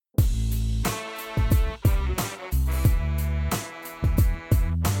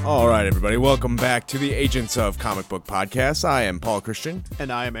All right, everybody, welcome back to the Agents of Comic Book Podcast. I am Paul Christian.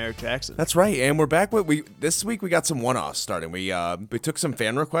 And I am Eric Jackson. That's right, and we're back with this week. We got some one-offs starting. We took some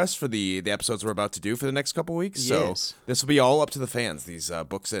fan requests for the episodes we're about to do for the next couple weeks. Yes. So this will be all up to the fans. These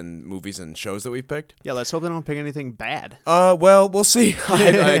books and movies and shows that we've picked. Yeah, let's hope they don't pick anything bad. Well, we'll see.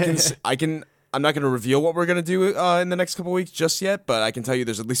 I'm not going to reveal what we're going to do in the next couple weeks just yet, but I can tell you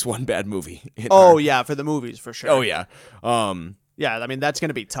there's at least one bad movie. Yeah, for the movies for sure. Oh yeah. Yeah, I mean, that's going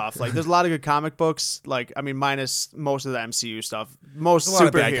to be tough. Like, there's a lot of good comic books, like, I mean, minus most of the MCU stuff. Most a lot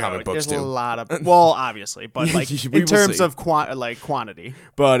of bad superhero, comic books, there's too. a lot of, well, obviously, but, like, in terms of quantity.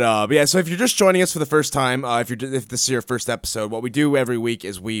 But yeah, so if you're just joining us for the first time, if this is your first episode, what we do every week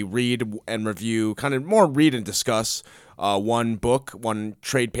is we read and review, kind of more read and discuss one book, one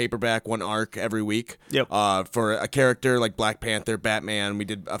trade paperback, one arc every week. Yep. For a character like Black Panther, Batman, we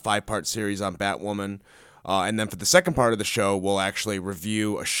did a 5-part series on Batwoman. And then for the second part of the show, we'll actually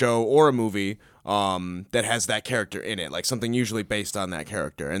review a show or a movie that has that character in it, like something usually based on that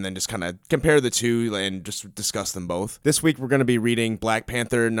character, and then just kind of compare the two and just discuss them both. This week, we're going to be reading Black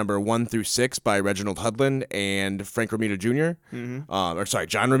Panther number 1 through 6 by Reginald Hudlin and Frank Romita Jr.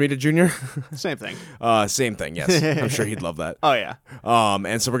 John Romita Jr. Same thing. Same thing, yes. I'm sure he'd love that. Oh, yeah.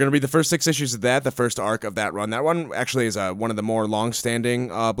 And so we're going to read the first 6 issues of that, the first arc of that run. That one actually is one of the more long-standing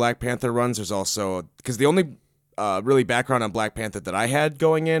Black Panther runs. There's also, because the only really background on Black Panther that I had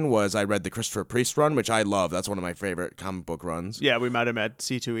going in was I read the Christopher Priest run, which I love. That's one of my favorite comic book runs. Yeah, we met him at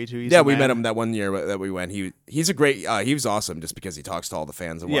C2E2. Yeah, we met him that one year that we went. He's a great, he was awesome just because he talks to all the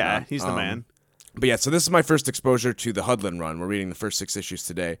fans and whatnot. Yeah, he's the man. But yeah, so this is my first exposure to the Hudlin run. We're reading the first 6 issues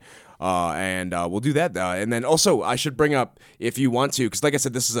today, and we'll do that. And then also, I should bring up, if you want to, because like I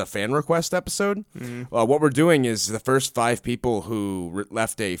said, this is a fan request episode. What we're doing is the first 5 people who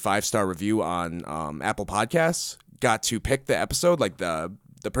left a 5-star review on Apple Podcasts got to pick the episode. Like the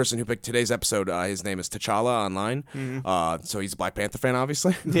person who picked today's episode, his name is T'Challa online. So he's a Black Panther fan,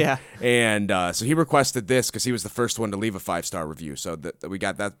 obviously. Yeah. And so he requested this because he was the first one to leave a 5-star review. So we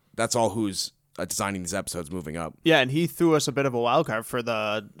got that. That's all who's designing these episodes moving up. Yeah, and he threw us a bit of a wild card for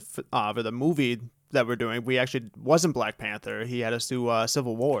the movie that we're doing. We actually wasn't Black Panther. He had us do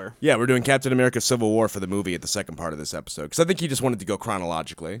Civil War. Yeah, we're doing Captain America Civil War for the movie at the second part of this episode. Because I think he just wanted to go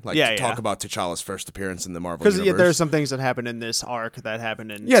chronologically. Talk about T'Challa's first appearance in the Marvel universe. Because there's some things that happened in this arc that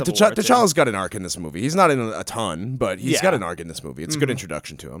happened in Yeah, Civil War T'Challa's got an arc in this movie. He's not in a ton, but he's got an arc in this movie. It's a good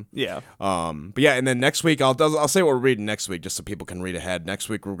introduction to him. Yeah. But yeah, and then next week, I'll say what we're reading next week just so people can read ahead. Next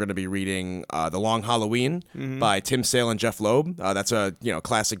week, we're going to be reading The Long Halloween by Tim Sale and Jeff Loeb. That's a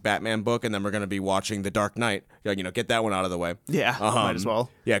classic Batman book. And then we're going to be watching The Dark Knight. Get that one out of the way. Yeah, might as well.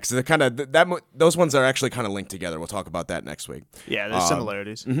 Yeah, because they're kind of those ones are actually kind of linked together. We'll talk about that next week. Yeah, there's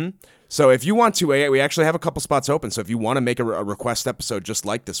similarities. So if you want to, we actually have a couple spots open. So if you want to make a request episode just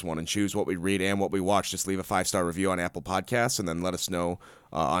like this one and choose what we read and what we watch, just leave a 5-star review on Apple Podcasts and then let us know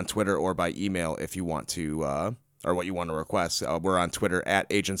on Twitter or by email if you want to. Or what you want to request. We're on Twitter at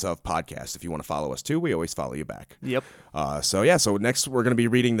Agents of Podcast. If you want to follow us too, we always follow you back. Yep. So next we're going to be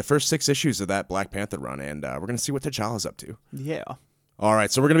reading the first 6 issues of that Black Panther run, and we're going to see what T'Challa's up to. Yeah. All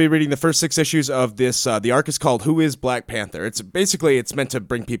right, so we're going to be reading the first 6 issues of this. The arc is called Who is Black Panther? It's meant to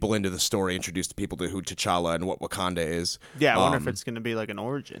bring people into the story, introduce people to who T'Challa and what Wakanda is. Yeah, I wonder if it's going to be like an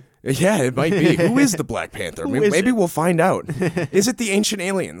origin. Yeah, it might be. Who is the Black Panther? Maybe we'll find out. Is it the ancient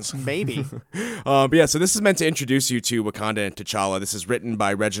aliens? Maybe. But yeah, so this is meant to introduce you to Wakanda and T'Challa. This is written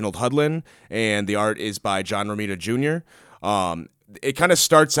by Reginald Hudlin, and the art is by John Romita Jr. It kind of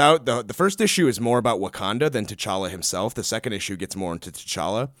starts out, the first issue is more about Wakanda than T'Challa himself. The second issue gets more into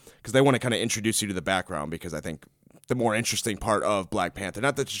T'Challa because they want to kind of introduce you to the background, because I think the more interesting part of Black Panther,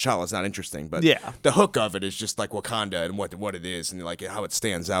 not that T'Challa's not interesting, but the hook of it is just like Wakanda and what it is and like how it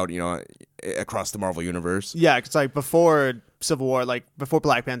stands out, across the Marvel universe. Yeah, because like before Civil War, like before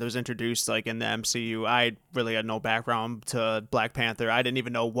Black Panther was introduced, like in the MCU, I really had no background to Black Panther. I didn't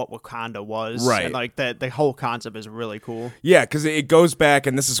even know what Wakanda was. Right. And like the whole concept is really cool. Yeah, because it goes back,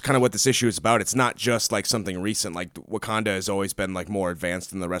 and this is kind of what this issue is about. It's not just like something recent. Like Wakanda has always been like more advanced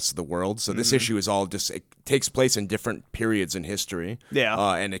than the rest of the world. So this issue is all just, it takes place in different periods in history. Yeah.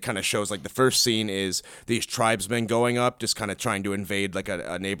 And it kind of shows, like the first scene is these tribesmen going up, just kind of trying to invade like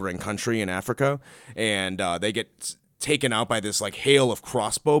a neighboring country in Africa. And they get taken out by this like hail of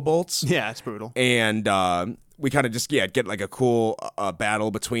crossbow bolts. Yeah, it's brutal. And we kind of just get like a cool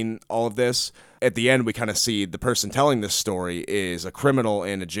battle between all of this. At the end, we kind of see the person telling this story is a criminal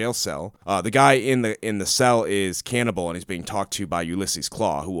in a jail cell. The guy in the cell is Cannibal, and he's being talked to by Ulysses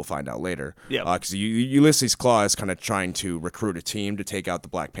Claw, who we'll find out later. Yeah. Because Ulysses Claw is kind of trying to recruit a team to take out the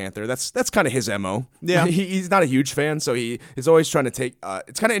Black Panther. That's kind of his MO. Yeah. He's not a huge fan, so he is always trying to take.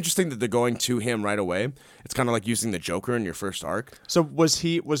 It's kind of interesting that they're going to him right away. It's kind of like using the Joker in your first arc. So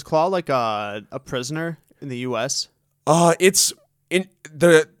was Claw like a prisoner in the U.S.? It's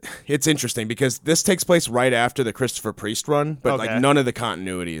interesting because this takes place right after the Christopher Priest run, but Okay. like none of the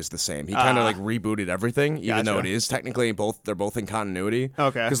continuity is the same. He kind of like rebooted everything, even though Gotcha. it is technically they're both in continuity.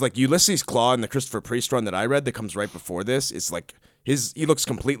 Okay. Because like Ulysses Claw and the Christopher Priest run that I read that comes right before this is like he looks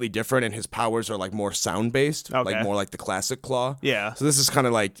completely different and his powers are like more sound based, Okay. like more like the classic Claw. Yeah. So this is kind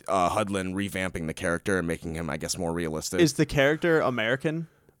of like Hudlin revamping the character and making him, I guess, more realistic. Is the character American?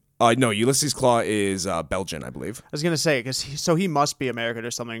 No, Ulysses Claw is Belgian, I believe. I was gonna say because he must be American or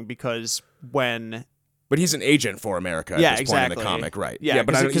something because when. But he's an agent for America at this point in the comic, right? Yeah, but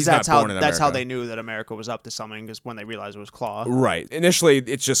because he's that's not born in that's how America. they knew that America was up to something because when they realized it was Claw. Right. Initially,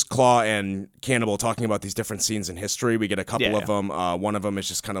 it's just Claw and Cannibal talking about these different scenes in history. We get a couple of them. One of them is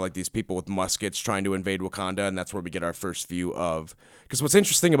just kind of like these people with muskets trying to invade Wakanda, and that's where we get our first view of. Because what's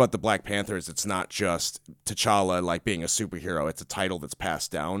interesting about the Black Panther is it's not just T'Challa like being a superhero. It's a title that's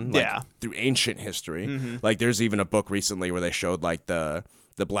passed down through ancient history. Mm-hmm. Like there's even a book recently where they showed like the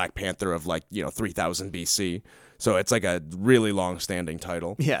Black Panther of like 3000 BC. So it's like a really long-standing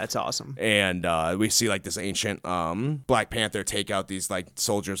title. Yeah, it's awesome. And we see like this ancient Black Panther take out these like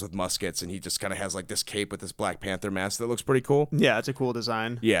soldiers with muskets, and he just kind of has like this cape with this Black Panther mask that looks pretty cool. Yeah, it's a cool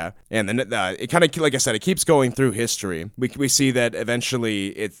design. Yeah, and then it kind of, like I said, it keeps going through history. We see that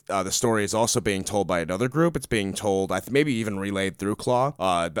eventually the story is also being told by another group. It's being told, maybe even relayed through Claw,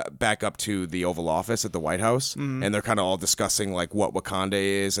 back up to the Oval Office at the White House, and they're kind of all discussing like what Wakanda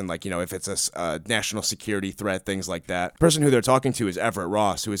is and like if it's a national security threat. Things like that. The person who they're talking to is Everett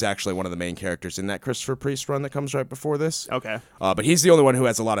Ross, who is actually one of the main characters in that Christopher Priest run that comes right before this. Okay. But he's the only one who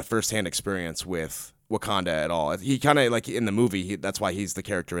has a lot of firsthand experience with Wakanda at all. He kind of like in the movie, that's why he's the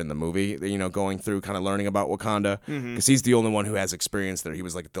character in the movie, going through kind of learning about Wakanda, because he's the only one who has experience there. He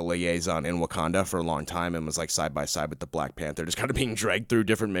was like the liaison in Wakanda for a long time and was like side by side with the Black Panther, just kind of being dragged through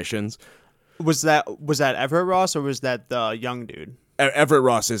different missions. Was that Everett Ross or was that the young dude? Everett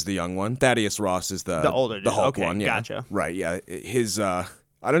Ross is the young one. Thadius Ross is the older dude. the Hulk Okay, one. Yeah. gotcha. Right. Yeah. His I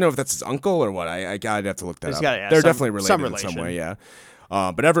don't know if that's his uncle or what. I'd have to look that up. some They're definitely related in relation. some way. Yeah.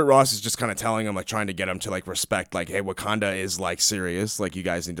 But Everett Ross is just kind of telling him, like, trying to get him to like respect, like, hey, Wakanda is like serious. Like, you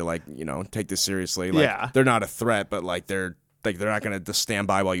guys need to like take this seriously. Like, they're not a threat, but like they're not going to just stand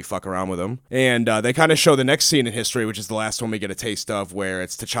by while you fuck around with them. And they kind of show the next scene in history, which is the last one we get a taste of, where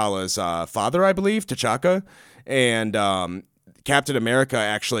it's T'Challa's father, I believe, T'Chaka, and Captain America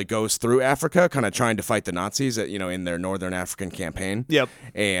actually goes through Africa, kind of trying to fight the Nazis, in their Northern African campaign. Yep.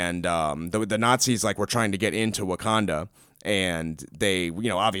 And the Nazis like were trying to get into Wakanda. And they,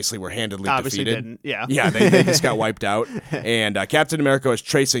 obviously were handedly Obviously defeated. didn't, yeah. Yeah, they just got wiped out. And Captain America was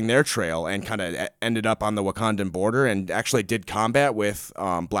tracing their trail and kind of ended up on the Wakandan border and actually did combat with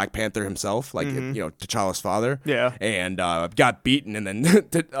Black Panther himself, like, T'Challa's father. Yeah. And got beaten. And then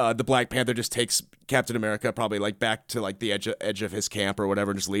the Black Panther just takes Captain America probably like back to like the edge of his camp or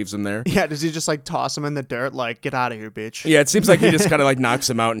whatever and just leaves him there. Yeah, does he just like toss him in the dirt like, get out of here, bitch? Yeah, it seems like he just kind of like knocks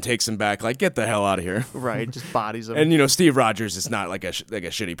him out and takes him back, like, get the hell out of here. Right, just bodies him. And Steve Rogers is not like a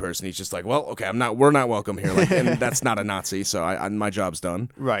shitty person. He's just like, well, okay, we're not welcome here. Like, and that's not a Nazi, so my job's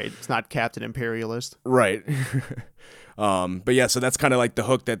done. Right, it's not Captain Imperialist. Right. But yeah, so that's kind of like the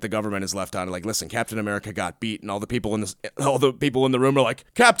hook that the government is left on. Like, listen, Captain America got beat, and all the people in the room are like,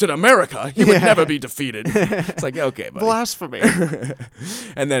 Captain America, he would never be defeated. It's like, okay, buddy. Blasphemy.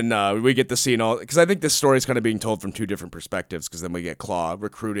 And then we get the scene because I think this story is kind of being told from two different perspectives. Because then we get Claw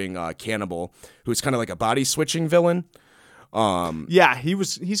recruiting Cannibal, who's kind of like a body switching villain. Yeah,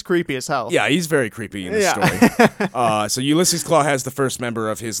 he's creepy as hell. Yeah, he's very creepy in this story. So Ulysses Claw has the first member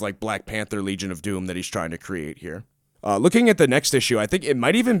of his like Black Panther Legion of Doom that he's trying to create here. Looking at the next issue, I think it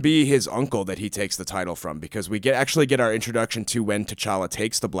might even be his uncle that he takes the title from, because we actually get our introduction to when T'Challa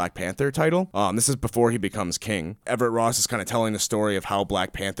takes the Black Panther title. This is before he becomes king. Everett Ross is kind of telling the story of how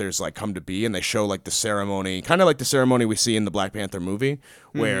Black Panthers like come to be, and they show like the ceremony, kind of like the ceremony we see in the Black Panther movie,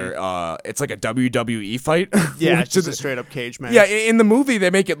 where it's like a WWE fight. Yeah, it's just a straight up cage match. Yeah, in the movie they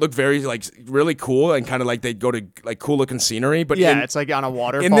make it look very like really cool and kind of like they go to like cool looking scenery, but it's like on a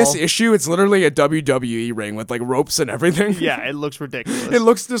waterfall. in this issue it's literally a WWE ring with like ropes and everything. Yeah, it looks ridiculous. It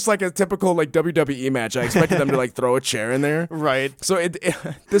looks just like a typical like WWE match. I expected them to like throw a chair in there. Right. So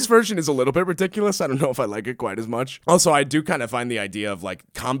this version is a little bit ridiculous. I don't know if I like it quite as much. Also, I do kind of find the idea of like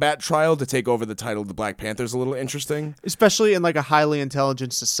Combat Trial to take over the title of the Black Panthers a little interesting. Especially in like a highly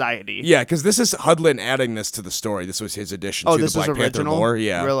intelligent society. Yeah, because this is Hudlin adding this to the story. This was his addition to the this Black was Panther original? lore.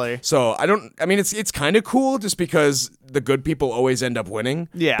 Yeah. Really? So I mean, it's kind of cool just because the good people always end up winning.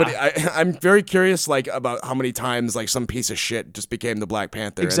 Yeah. But I'm very curious like about how many times like some piece of shit just became the Black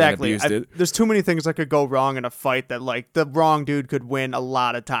Panther Exactly. and then abused it. There's too many things that could go wrong in a fight that like the wrong dude could win a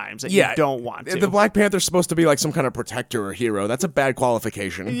lot of times that you don't want to. The Black Panther's supposed to be like some kind of protector or hero. That's a bad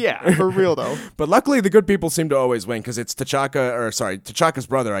qualification. Yeah, for real though. But luckily, the good people seem to always win because it's T'Chaka's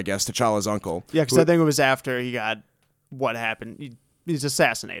brother, I guess, T'Challa's uncle. Yeah, because I think it was after he got what happened. He's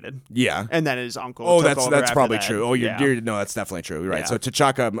assassinated. Yeah. And then his uncle. Oh, took that's over after probably that. true. Oh, yeah. no, that's definitely true. You're right. Yeah. So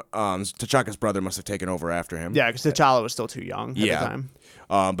T'Chaka's brother must have taken over after him. Yeah, because T'Challa was still too young at the time.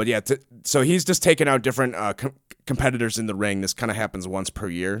 But yeah, so he's just taking out different competitors in the ring. This kind of happens once per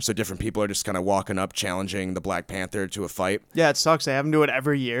year. So different people are just kind of walking up, challenging the Black Panther to a fight. Yeah, it sucks. They have him do it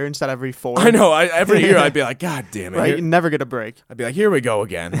every year instead of every 4. I know. Every year I'd be like, God damn it. Right, you never get a break. I'd be like, here we go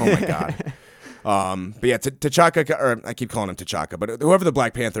again. Oh my God. But yeah, T'Chaka, or I keep calling him T'Chaka, but whoever the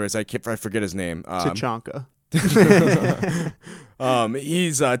Black Panther is, I forget his name. T'Chaka.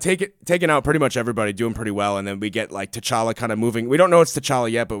 He's taking out pretty much everybody, doing pretty well, and then we get like T'Challa kind of moving. We don't know it's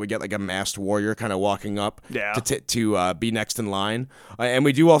T'Challa yet, but we get like a masked warrior kind of walking up to be next in line, and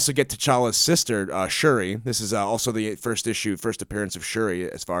we do also get T'Challa's sister Shuri. This is also the first appearance of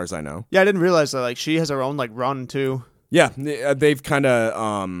Shuri, as far as I know. Yeah, I didn't realize that like she has her own like run too. Yeah, they've kind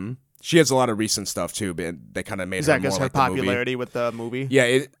of. She has a lot of recent stuff too, but they kind of made her more her like popularity the movie. with the movie.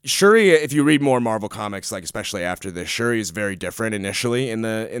 Yeah, Shuri. If you read more Marvel comics, like especially after this, Shuri is very different initially in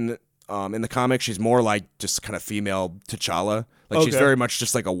the comics. She's more like just kind of female T'Challa. Like she's very much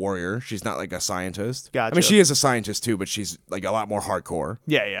just like a warrior. She's not like a scientist. Gotcha. I mean, she is a scientist too, but she's like a lot more hardcore.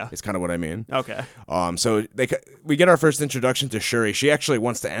 Yeah. It's kind of what I mean. Okay. So we get our first introduction to Shuri. She actually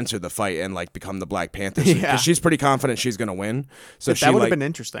wants to enter the fight and like become the Black Panther. Because she's pretty confident she's gonna win. So that would have been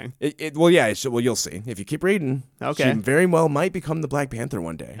interesting. Well, you'll see if you keep reading. Okay. She very well might become the Black Panther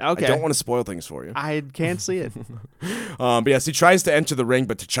one day. Okay. I don't want to spoil things for you. I can't see it. But yes, he tries to enter the ring,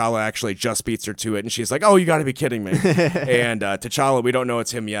 but T'Challa actually just beats her to it, and she's like, "Oh, you got to be kidding me!" And T'Challa, we don't know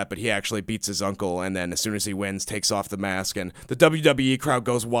it's him yet, but he actually beats his uncle, and then as soon as he wins, takes off the mask, and the WWE crowd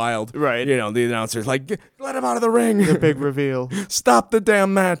goes wild. Right. You know, the announcer's like, "Let him out of the ring!" The big reveal. Stop the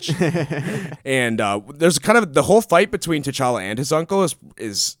damn match. And there's kind of the whole fight between T'Challa and his uncle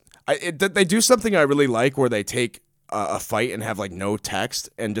they do something I really like, where they take a fight and have like no text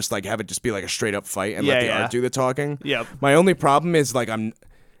and just like have it just be like a straight up fight and let the art do the talking. Yep. My only problem is like I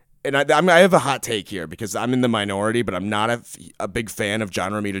have a hot take here because I'm in the minority, but I'm not a big fan of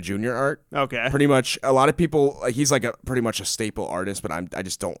John Romita Jr. art. Okay. Pretty much a lot of people, like, he's like pretty much a staple artist, but I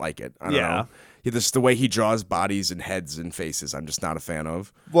just don't like it. I don't know. This the way he draws bodies and heads and faces. I'm just not a fan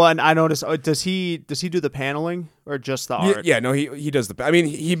of. Well, and I noticed. Does he do the paneling or just the art? Yeah, no, he does the. I mean,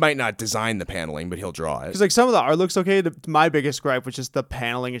 he might not design the paneling, but he'll draw it. Because like some of the art looks okay. My biggest gripe was just the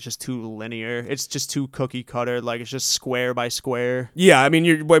paneling is just too linear. It's just too cookie cutter. Like it's just square by square. Yeah, I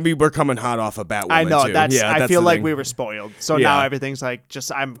mean, we're coming hot off of Batwoman. I know too. that's. Yeah, I that's feel the like thing. we were spoiled. So now everything's like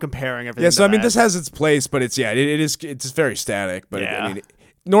just. I'm comparing everything. Yeah, so to I mean, that. this has its place, but it's very static. But Yeah. I mean,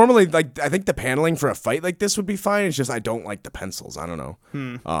 normally, like, I think the paneling for a fight like this would be fine. It's just I don't like the pencils. I don't know.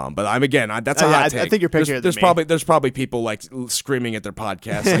 But that's a hot take. I think you're pickier there's than me. there's probably people like screaming at their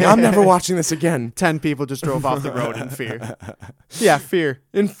podcast. Like, I'm never watching this again. 10 people just drove off the road in fear. Yeah, fear.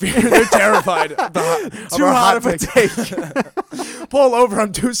 In fear, they're terrified. Too hot of a take. Pull over.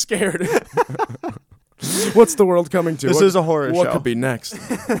 I'm too scared. What's the world coming to? This is a horror What show. could be next?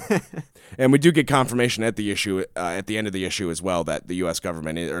 And we do get confirmation at the end of the issue as well, that the U.S.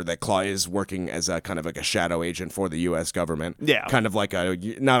 government that Claw is working as a kind of like a shadow agent for the U.S. government. Yeah. Kind of like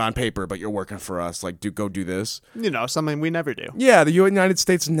not on paper, but you're working for us. Like, go do this. You know, something we never do. Yeah, the United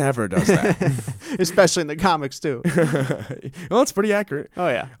States never does that. Especially in the comics, too. Well, it's pretty accurate. Oh,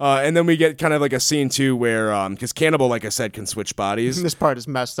 yeah. And then we get kind of like a scene, too, where, because Cannibal, like I said, can switch bodies. This part is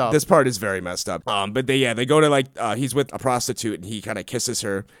messed up. This part is very messed up. But they go to like, he's with a prostitute and he kind of kisses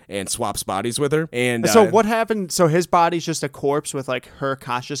her and swaps bodies with her. And so what happened? So his body's just a corpse with like her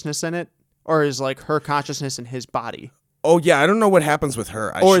consciousness in it? Or is like her consciousness in his body? Oh yeah, I don't know what happens with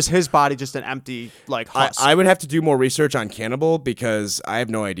her. Or is his body just an empty like husk? I would have to do more research on Cannibal because I have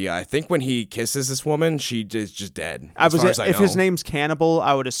no idea. I think when he kisses this woman, she is just dead. If his name's Cannibal,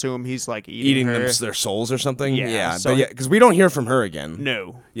 I would assume he's like eating her. Their souls or something. Yeah, but because we don't hear from her again.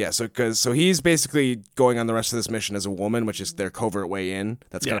 No. Yeah, so he's basically going on the rest of this mission as a woman, which is their covert way in.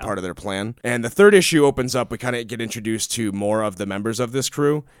 That's kind of part of their plan. And the third issue opens up. We kind of get introduced to more of the members of this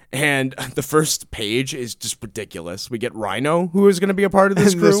crew, and the first page is just ridiculous. We get Rhino, who is going to be a part of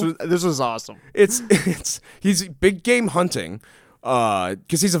this crew. This was awesome. He's big game hunting.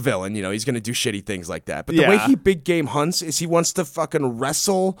 Because he's a villain, he's gonna do shitty things like that. But the way he big game hunts is he wants to fucking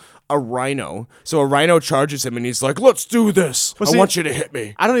wrestle a rhino. So a rhino charges him, and he's like, "Let's do this. I want you to hit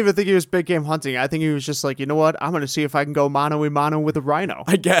me." I don't even think he was big game hunting. I think he was just like, you know what? I'm gonna see if I can go mano-a-mano with a rhino.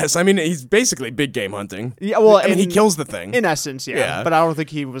 I guess. I mean, he's basically big game hunting. Yeah. Well, I mean, he kills the thing. In essence, yeah. But I don't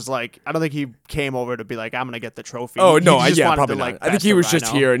think he was like. I don't think he came over to be like, I'm gonna get the trophy. Oh no, to, probably not. I think he was just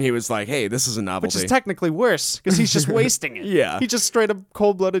here, and he was like, "Hey, this is a novelty." Which is technically worse because he's just wasting it. Yeah. He just straight up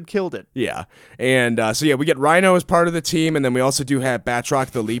cold-blooded killed it. Yeah. And we get Rhino as part of the team, and then we also do have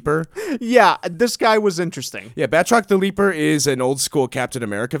Batroc the Leaper. Yeah, this guy was interesting. Yeah, Batroc the Leaper is an old school Captain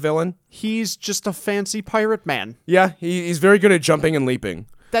America villain. He's just a fancy pirate man. Yeah, he's very good at jumping and leaping.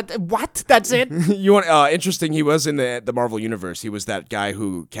 What? That's it? You want interesting? He was in the Marvel Universe. He was that guy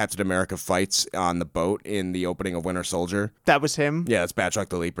who Captain America fights on the boat in the opening of Winter Soldier. That was him. Yeah, it's Batroc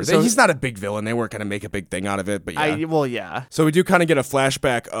the Leaper. So he's not a big villain. They weren't gonna make a big thing out of it, but yeah. Yeah. So we do kind of get a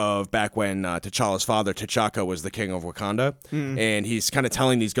flashback of back when T'Challa's father T'Chaka was the king of Wakanda, and he's kind of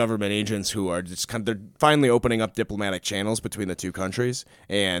telling these government agents who are just they're finally opening up diplomatic channels between the two countries,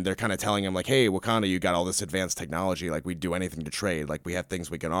 and they're kind of telling him like, "Hey, Wakanda, you got all this advanced technology. Like, we'd do anything to trade. Like, we have things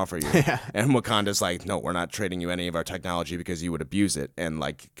we can offer you." And Wakanda's like, "No, we're not trading you any of our technology because you would abuse it, and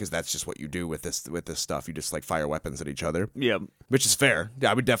like, because that's just what you do with this stuff. You just like fire weapons at each other." Yeah, which is fair.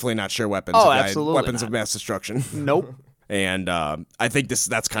 Yeah, I would definitely not share weapons. Oh, absolutely weapons not. of mass destruction. Nope. And I think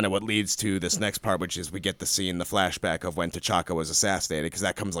that's kind of what leads to this next part, which is we get the flashback of when T'Chaka was assassinated, because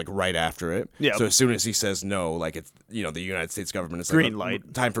that comes like right after it. Yeah. So as soon as he says no, like it's the United States government is green like,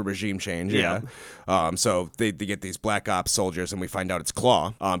 light, time for regime change. Yeah. So they get these Black Ops soldiers, and we find out it's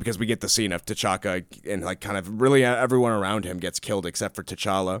Claw, because we get the scene of T'Chaka and like kind of really everyone around him gets killed except for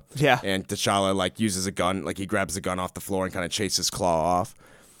T'Challa. Yeah. And T'Challa like uses a gun, like he grabs the gun off the floor and kind of chases Claw off.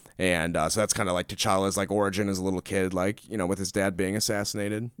 And so that's kind of like T'Challa's like origin as a little kid, like, with his dad being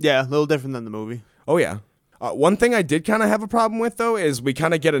assassinated. Yeah, a little different than the movie. Oh, yeah. One thing I did kind of have a problem with, though, is we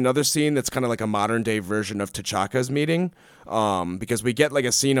kind of get another scene that's kind of like a modern day version of T'Chaka's meeting, because we get like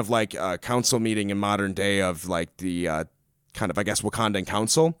a scene of like a council meeting in modern day of like the kind of, I guess, Wakandan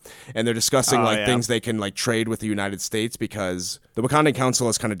Council, and they're discussing things they can like trade with the United States, because the Wakandan Council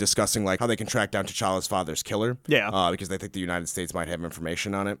is kind of discussing like how they can track down T'Challa's father's killer. Yeah. Because they think the United States might have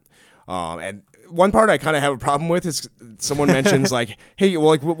information on it. And one part I kind of have a problem with is someone mentions like, "Hey,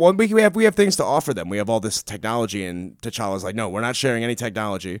 well, like we have things to offer them. We have all this technology," and T'Challa's like, "No, we're not sharing any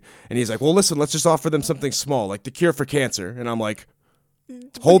technology." And he's like, "Well, listen, let's just offer them something small, like the cure for cancer." And I'm like,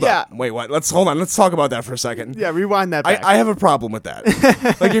 Hold up. Wait, what? Let's talk about that for a second. Yeah, rewind that back. I have a problem with that.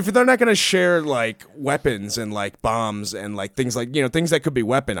 Like, if they're not going to share like weapons and like bombs and like things like, things that could be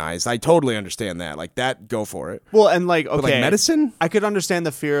weaponized, I totally understand that. Like that, go for it. Well, and like, okay, but, like medicine, I could understand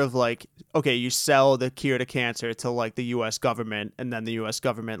the fear of like, okay, you sell the cure to cancer to like the U.S. government, and then the U.S.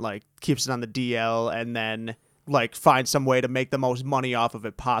 government like keeps it on the DL, and then like find some way to make the most money off of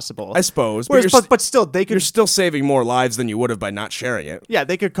it possible. I suppose. But still, you're still saving more lives than you would have by not sharing it. Yeah,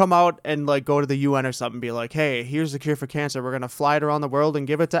 they could come out and like go to the UN or something and be like, "Hey, here's the cure for cancer. We're gonna fly it around the world and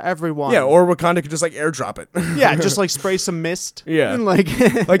give it to everyone." Yeah, or Wakanda could just like airdrop it. Yeah, just like spray some mist. Yeah, and, like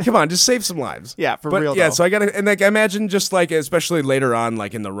come on, just save some lives. Yeah, for real. Yeah, though. so I gotta and like imagine just like especially later on,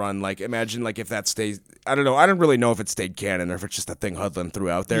 like in the run, like imagine like if that stays. I don't know. I don't really know if it stayed canon or if it's just a thing Hudlin threw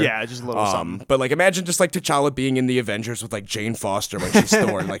out there. Yeah, just a little something. But like imagine just like T'Challa being in the Avengers with like Jane Foster when she's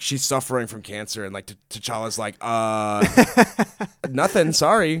Thor, like she's suffering from cancer, and like T'Challa's like, nothing,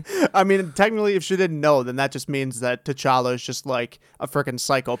 sorry. I mean, technically, if she didn't know, then that just means that T'Challa is just like a freaking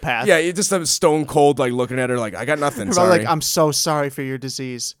psychopath. Yeah, you just have stone cold like looking at her like, I got nothing. Sorry. Like, I'm so sorry for your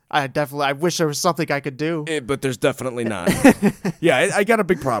disease. I wish there was something I could do. But there's definitely not. Yeah, I got a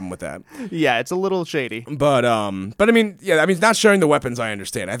big problem with that. Yeah, it's a little shady. But I mean, not sharing the weapons, I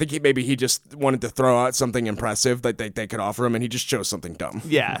understand. I think maybe he just wanted to throw out something impressive that they could offer him, and he just chose something dumb.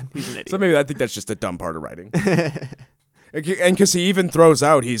 Yeah, he's an idiot. So maybe I think that's just a dumb part of writing. And because he even throws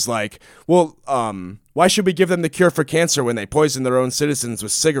out, he's like, well, why should we give them the cure for cancer when they poison their own citizens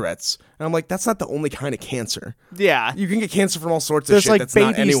with cigarettes? And I'm like, that's not the only kind of cancer. Yeah. You can get cancer from all sorts of There's shit. like That's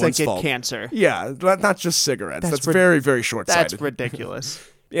not babies that anyone's get fault. cancer. Yeah, not just cigarettes. That's rid- very, very short-sighted. That's ridiculous.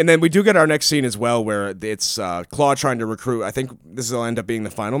 And then we do get our next scene as well, where it's Claw trying to recruit. I think this will end up being the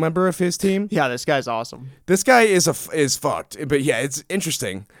final member of his team. Yeah, this guy's awesome. This guy is fucked, but yeah, it's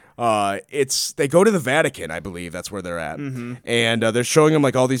interesting. They go to the Vatican, I believe that's where they're at, and they're showing him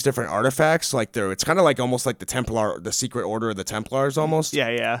like all these different artifacts. Like it's kind of like almost like the secret order of the Templars, almost. Yeah,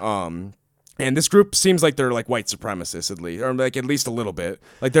 yeah. And this group seems like they're like white supremacists at least, or like at least a little bit.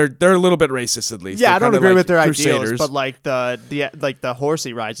 Like they're a little bit racist at least. Yeah, They're I don't kinda agree like with their crusaders. ideals, but like the horse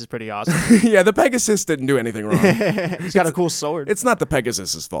he rides is pretty awesome. Yeah, the Pegasus didn't do anything wrong. He's got a cool sword. It's not the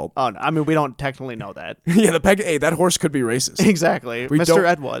Pegasus's fault. Oh, no, I mean, we don't technically know that. Yeah, hey, that horse could be racist. Exactly. We Mr. don't-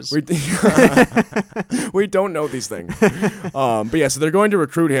 Ed was. We don't know these things. But yeah, so they're going to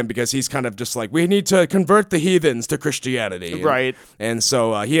recruit him because he's kind of just like, we need to convert the heathens to Christianity. Right. And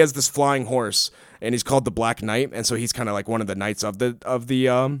so he has this flying horse, and he's called the Black Knight, and so he's kind of like one of the knights of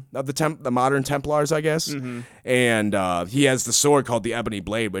the modern Templars, I guess. And he has the sword called the Ebony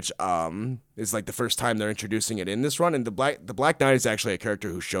Blade, which is like the first time they're introducing it in this run. And the Black Knight is actually a character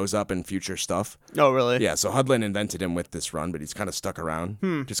who shows up in future stuff. Oh, really? Yeah, so Hudlin invented him with this run, but he's kind of stuck around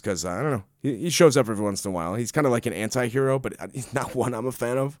just because, I don't know, he shows up every once in a while. He's kind of like an anti-hero, but he's not one I'm a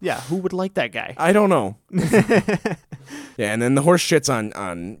fan of. Yeah, who would like that guy? I don't know. Yeah, and then the horse shits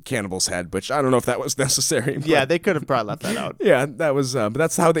on Cannibal's head, which I don't know if that was necessary. But Yeah, they could have probably left that out. yeah, that was, but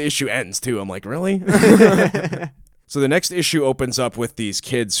that's how the issue ends too. I'm like, really? So the next issue opens up with these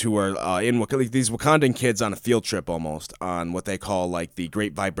kids who are these Wakandan kids on a field trip almost on what they call like the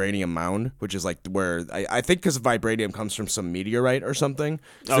Great Vibranium Mound, which is like where I think because vibranium comes from some meteorite or something.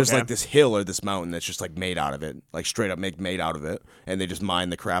 So there's Okay. like this hill or this mountain that's just like made out of it, like straight up made out of it, and they just mine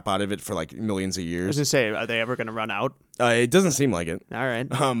the crap out of it for like millions of I was years. gonna say, are they ever gonna run out? It doesn't seem like it. All right.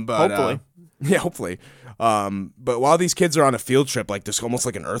 But Hopefully. yeah, hopefully. But while these kids are on a field trip, like there's almost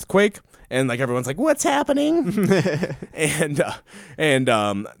like an earthquake, and like everyone's like, "What's happening?" and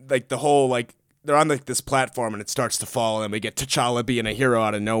like the whole like they're on like this platform, and it starts to fall, and we get T'Challa being a hero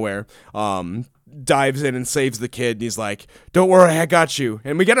out of nowhere. Dives in and saves the kid, and he's like, "Don't worry, I got you."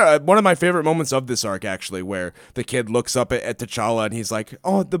 And we get one of my favorite moments of this arc, actually, where the kid looks up at T'Challa, and he's like,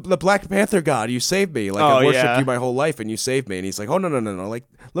 "Oh, the Black Panther god, you saved me. Like, I worshipped you my whole life, and you saved me." And he's like, "Oh, no, like,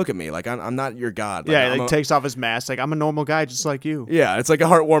 look at me. Like, I'm not your god." Like, Yeah, he like, takes off his mask. Like, I'm a normal guy just like you. Yeah, it's like a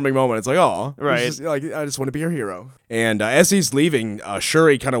heartwarming moment. It's like, oh, Right. like, I just want to be your hero. And as he's leaving,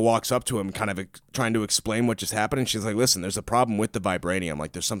 Shuri kind of walks up to him, kind of trying to explain what just happened. And she's like, listen, there's a problem with the vibranium.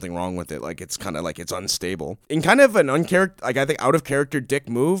 Like, there's something wrong with it. Like, it's kind of like it's unstable. In kind of an I think out of character dick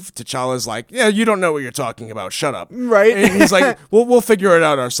move, T'Challa's like, yeah, you don't know what you're talking about. Shut up. Right. And he's like, we'll figure it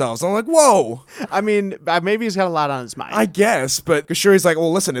out ourselves. I'm like, whoa. I mean, maybe he's got a lot on his mind. I guess, but Shuri's like,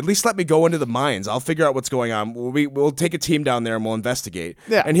 well, listen, at least let me go into the mines. I'll figure out what's going on. We'll take a team down there and we'll investigate.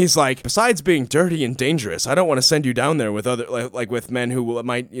 Yeah. And he's like, besides being dirty and dangerous, I don't want to send you down there with other like with men who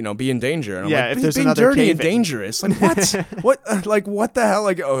might be in danger. And I'm Yeah, like, if there's being another dirty and cave-in. dangerous, like what? What? Like what the hell?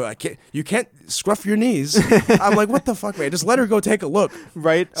 Like you can't scruff your knees. I'm like, what the fuck, man? Just let her go take a look.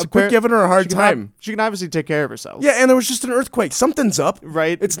 Right? Quit giving her a hard time. She can obviously take care of herself. Yeah, and there was just an earthquake. Something's up.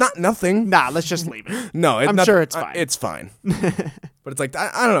 Right? It's not nothing. Nah, let's just leave it. No, I'm sure it's fine. It's fine. But it's like,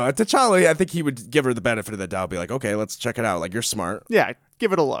 I don't know. T'Challa, I think he would give her the benefit of the doubt. Be like, okay, let's check it out. Like, you're smart. Yeah,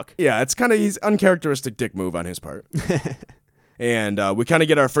 give it a look. Yeah, it's kind of he's uncharacteristic dick move on his part. And we kind of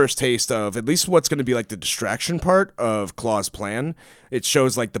get our first taste of at least what's going to be like the distraction part of Claw's plan. It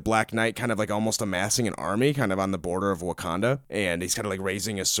shows like the Black Knight kind of like almost amassing an army kind of on the border of Wakanda. And he's kind of like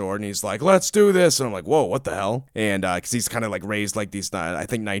raising his sword and he's like, let's do this. And I'm like, whoa, what the hell? And because he's kind of like raised like these, I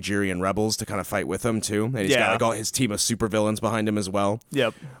think, Nigerian rebels to kind of fight with him too. And he's got like all his team of supervillains behind him as well.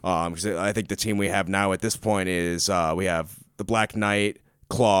 Yep. 'Cause I think the team we have now at this point is we have the Black Knight,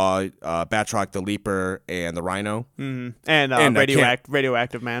 Claw, Batroc the Leaper, and the Rhino. And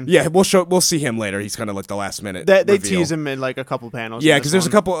radioactive man. Yeah, we'll see him later. He's kind of like the last minute. They reveal. tease him in like a couple panels. Yeah, in because this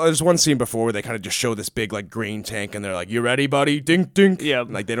there's one scene before where they kind of just show this big like green tank, and they're like, "You ready, buddy? Dink dink." Yeah.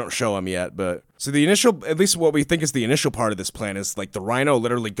 Like they don't show him yet, but so the initial, at least what we think is the initial part of this plan is like the Rhino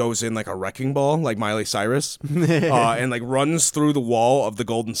literally goes in like a wrecking ball, like Miley Cyrus, and like runs through the wall of the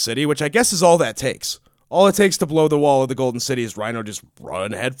Golden City, which I guess is all that takes. All it takes to blow the wall of the Golden City is Rhino just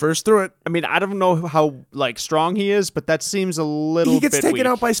run headfirst through it. I mean, I don't know how like strong he is, but that seems a little. He gets bit taken weak.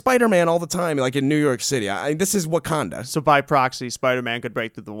 out by Spider-Man all the time, like in New York City. This is Wakanda. So by proxy, Spider-Man could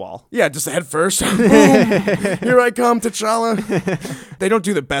break through the wall. Yeah, just head first. Boom. Here I come, T'Challa. They don't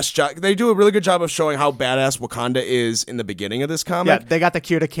do the best job. They do a really good job of showing how badass Wakanda is in the beginning of this Yeah, comic. they got the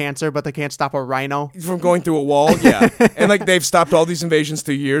cure to cancer, but they can't stop a rhino. From going through a wall, yeah. And like they've stopped all these invasions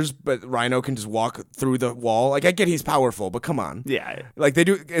through years, but Rhino can just walk through the wall. Like I get he's powerful, but come on. Yeah. Like they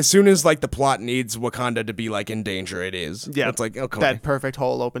do as soon as like the plot needs Wakanda to be like in danger, it is. Yeah. It's like, oh, come That on. perfect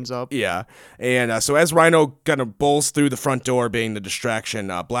hole opens up. Yeah. And so as Rhino kind of bowls through the front door being the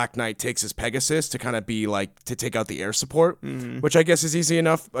distraction, Black Knight takes his Pegasus to kind of be like to take out the air support, which I guess is easy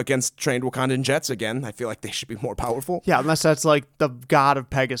enough against trained Wakandan jets. Again, I feel like they should be more powerful. Yeah, unless that's like the god of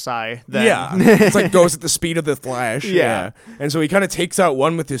Pegasi. Then. Yeah, it's like goes at the speed of the Flash. Yeah. And so he kind of takes out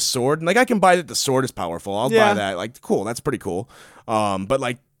one with his sword. And like I can buy that the sword is powerful. I'll Yeah. buy that. Like, cool, that's pretty cool. But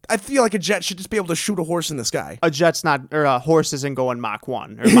like I feel like a jet should just be able to shoot a horse in the sky. A jet's not, or a horse isn't going Mach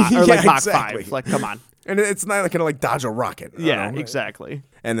 1 or, Mach, or like Yeah, Mach exactly. 5. Like, come on. And it's not like gonna like dodge a rocket. I Yeah, don't know. exactly.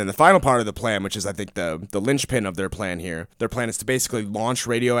 And then the final part of the plan, which is I think the linchpin of their plan here, their plan is to basically launch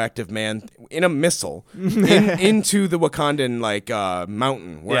Radioactive Man in a missile into the Wakandan like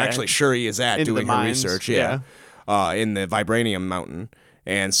mountain where Yeah. actually Shuri is at Into the doing her mines, research. Yeah, in the Vibranium Mountain.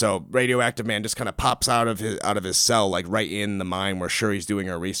 And so Radioactive Man just kind of pops out of his cell like right in the mine where Shuri's doing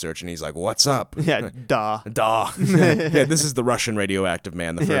her research, and he's like, "What's up?" Yeah, duh. Duh. Yeah, this is the Russian Radioactive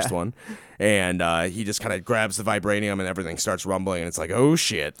Man, the first Yeah. one. And he just kind of grabs the vibranium and everything starts rumbling, and it's like, oh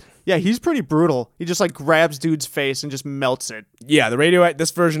shit. Yeah, he's pretty brutal. He just like grabs dude's face and just melts it. Yeah, this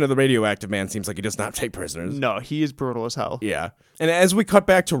version of the Radioactive Man seems like he does not take prisoners. No, he is brutal as hell. Yeah. And as we cut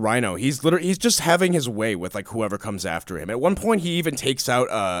back to Rhino, he's just having his way with like whoever comes after him. At one point, he even takes out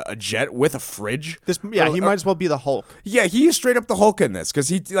a jet with a fridge. He might as well be the Hulk. Yeah, he is straight up the Hulk in this because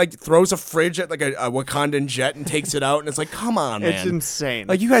he like throws a fridge at like a Wakandan jet and takes it out, and it's like, come on, man. It's insane.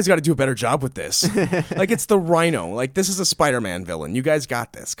 Like, you guys got to do a better job with this. Like, it's the Rhino. Like, this is a Spider-Man villain. You guys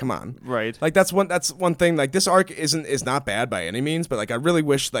got this. Come on. Right. Like, that's one thing. Like, this arc is not bad by any means, but like, I really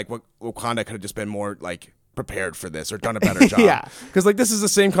wish like Wakanda could have just been more like prepared for this or done a better job. Yeah. Because like, this is the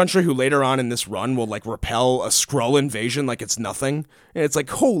same country who later on in this run will like repel a Skrull invasion like it's nothing. And it's like,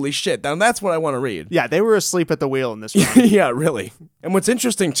 holy shit. Now that's what I want to read. Yeah, they were asleep at the wheel in this one. Yeah, really. And what's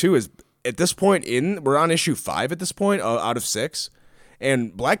interesting too is at this point we're on issue 5 at this point out of 6.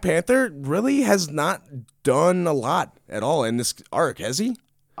 And Black Panther really has not done a lot at all in this arc, has he?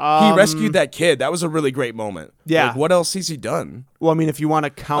 He rescued that kid. That was a really great moment. Yeah. Like, what else has he done? Well, I mean, if you want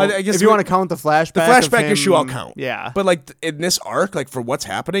to count, I guess if you want to count the flashback, The flashback of him, issue I'll count. Yeah, But like in this arc, like for what's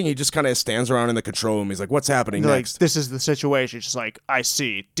happening, he just kind of stands around in the control room. He's like, what's happening like next? this is the situation. Just like I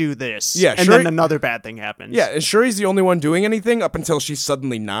see, do this. Yeah, and sure. then another bad thing happens. Yeah, and Shuri's the only one doing anything up until she's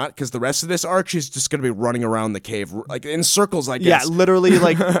suddenly not, because the rest of this arc, she's just going to be running around the cave, like in circles, I Yeah, guess. literally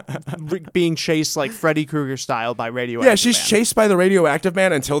like being chased like Freddy Krueger style by Radioactive Yeah, she's Man. chased by the Radioactive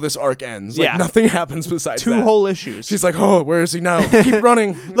Man until this arc ends. Like, Yeah. nothing happens besides Two that. whole issues. She's like, oh, where is he now? Keep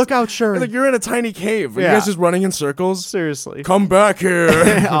running. Look out, Shuri. Like, you're in a tiny cave. And Yeah. You guys just running in circles. Seriously. Come back here.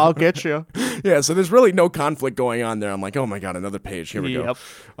 I'll get you. Yeah, so there's really no conflict going on there. I'm like, oh my god, another page. Here we Yep.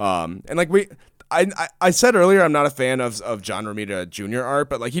 go. And like I said earlier, I'm not a fan of John Romita Jr. art,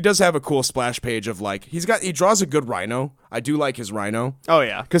 but like he does have a cool splash page of like he draws a good Rhino. I do like his Rhino Oh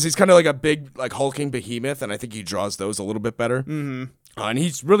yeah. because he's kind of like a big like hulking behemoth, and I think he draws those a little bit better. Mm-hmm. And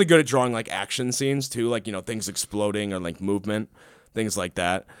he's really good at drawing like action scenes too, like things exploding or like movement, things like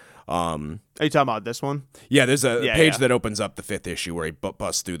that. Are you talking about this one? Yeah, there's a Yeah, page yeah. that opens up the 5th issue where he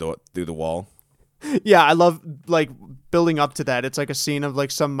busts through the wall. Yeah, I love like building up to that. It's like a scene of like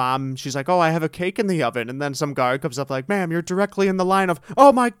some mom. She's like, "Oh, I have a cake in the oven," and then some guard comes up like, "Ma'am, you're directly in the line of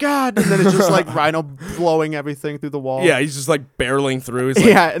oh my god!" And then it's just like Rhino blowing everything through the wall. Yeah, he's just like barreling through. He's like,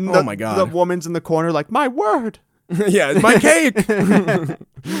 yeah. And oh the, my god, the woman's in the corner like, "My word." yeah, it's my cake.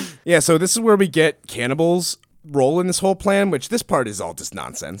 Yeah, so this is where we get Cannibal's role in this whole plan, which this part is all just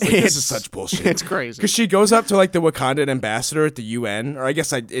nonsense. Like, this is such bullshit. It's crazy. Because she goes up to like the Wakandan ambassador at the UN, or I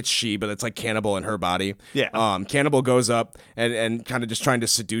guess it's she, but it's like Cannibal in her body. Yeah. Cannibal goes up and kind of just trying to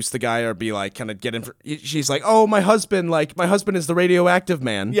seduce the guy or be like, kind of get him. She's like, oh, my husband is the Radioactive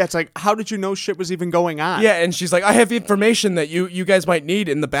Man. Yeah, it's like, how did you know shit was even going on? Yeah, and she's like, I have information that you guys might need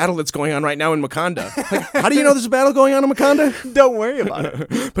in the battle that's going on right now in Wakanda. Like, how do you know there's a battle going on in Wakanda? Don't worry about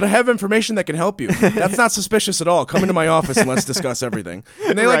it. But I have information that can help you. That's not suspicious at all. Come into my office and let's discuss everything.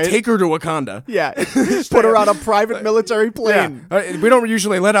 And they like Right. take her to Wakanda. Yeah, just put her on a private military plane. We don't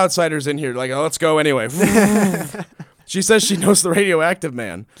usually let outsiders in here. Like, oh, let's go anyway. She says she knows the radioactive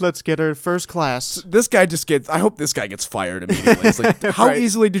man. Let's get her first class. This guy just gets. I hope this guy gets fired immediately. It's like, how Right.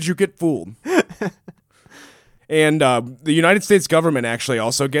 easily did you get fooled? And the United States government actually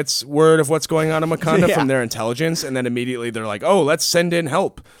also gets word of what's going on in Wakanda Yeah. from their intelligence, and then immediately they're like, "Oh, let's send in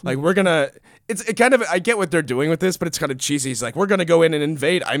help. Like we're gonna." It kind of I get what they're doing with this, but it's kind of cheesy. He's like, "We're gonna go in and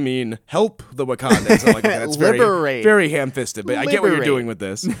invade. I mean, help the Wakandans." I'm like, okay, that's very, Liberate. very ham-fisted. But I get what you're Liberate. doing with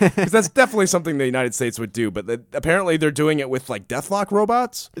this because that's definitely something the United States would do. But apparently they're doing it with like Deathlock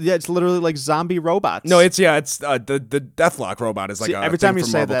robots. Yeah, it's literally like zombie robots. No, it's the Deathlock robot is like See, a every thing time you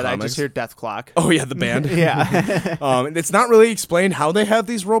from say Marvel that, I Comics. just hear Death Clock. Oh yeah, the band. Yeah. And it's not really explained how they have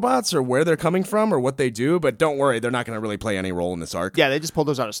these robots or where they're coming from or what they do, but don't worry, they're not going to really play any role in this arc. Yeah, they just pulled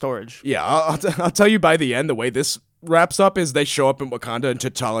those out of storage. Yeah, I'll tell you by the end, the way this wraps up is they show up in Wakanda and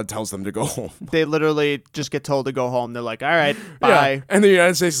T'Challa tells them to go home. They literally just get told to go home. They're like, all right, bye. Yeah. And the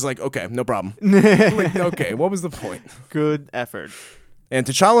United States is like, okay, no problem. Like, okay, what was the point? Good effort. And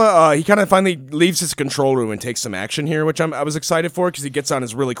T'Challa, he kind of finally leaves his control room and takes some action here, which I was excited for because he gets on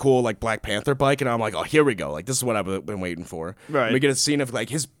his really cool like Black Panther bike, and I'm like, oh, here we go. Like this is what I've been waiting for. Right. And we get a scene of like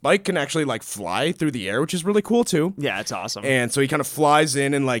his bike can actually like fly through the air, which is really cool too. Yeah, it's awesome. And so he kind of flies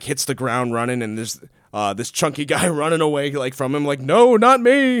in and like hits the ground running, and there's this chunky guy running away like from him, like no, not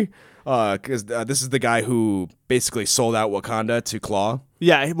me, because this is the guy who basically sold out Wakanda to Claw.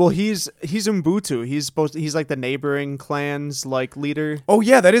 Yeah, well, he's Ubuntu. He's like the neighboring clans like leader. Oh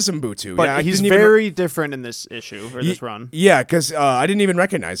yeah, that is Mbutu. But yeah, I he's didn't even very different in this issue or this run. Yeah, because I didn't even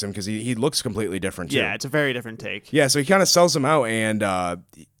recognize him because he looks completely different too. Yeah, it's a very different take. Yeah, so he kind of sells him out, and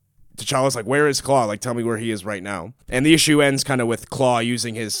T'Challa's like, where is Claw? Like, tell me where he is right now. And the issue ends kind of with Claw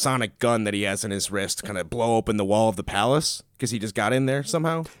using his sonic gun that he has in his wrist to kind of blow open the wall of the palace because he just got in there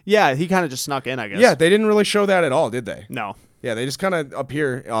somehow. Yeah, he kind of just snuck in, I guess. Yeah, they didn't really show that at all, did they? No. Yeah, they just kind of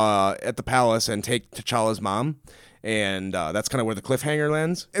appear at the palace and take T'Challa's mom, and that's kind of where the cliffhanger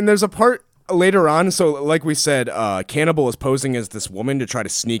lands. And there's a part later on, so like we said, Cannibal is posing as this woman to try to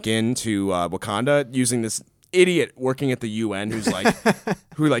sneak into Wakanda using this idiot working at the UN who's like,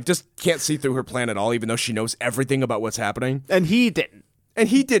 who like just can't see through her plan at all, even though she knows everything about what's happening. And he didn't. And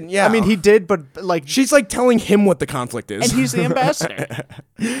he didn't, yeah. I mean, he did, but like... She's like telling him what the conflict is. And he's the ambassador.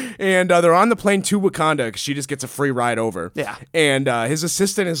 And they're on the plane to Wakanda because she just gets a free ride over. Yeah. And his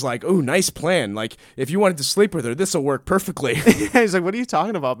assistant is like, "Oh, nice plan. Like, if you wanted to sleep with her, this will work perfectly." He's like, what are you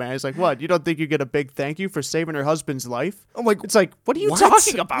talking about, man? He's like, what? You don't think you get a big thank you for saving her husband's life? I'm like, It's like, what are you "What?"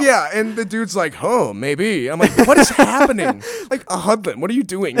 talking about? Yeah, and the dude's like, "Oh, maybe." I'm like, "What is happening?" Like, Hudlin, what are you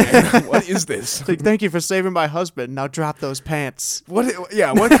doing, man? What is this? It's like, thank you for saving my husband. Now drop those pants. What?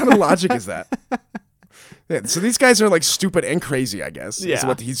 Yeah, what kind of logic is that? Yeah, so these guys are like stupid and crazy, I guess, is Yeah.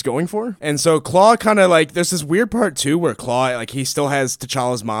 what he's going for. And so Claw kind of like, there's this weird part too where Claw, like he still has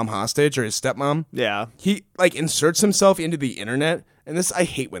T'Challa's mom hostage or his stepmom. Yeah. He like inserts himself into the internet. And this, I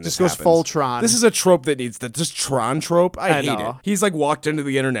hate when this goes happens. full Tron. This is a trope that needs just Tron trope. I hate know. it. He's like walked into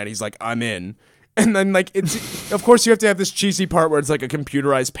the internet. He's like, I'm in. And then like it's of course you have to have this cheesy part where it's like a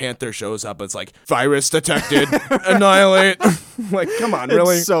computerized panther shows up. It's like virus detected, annihilate. Like come on,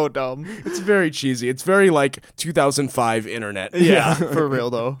 really? It's so dumb. It's very cheesy. It's very like 2005 internet. Yeah, for real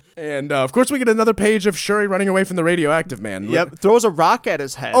though. And of course we get another page of Shuri running away from the radioactive man. Yep. Throws a rock at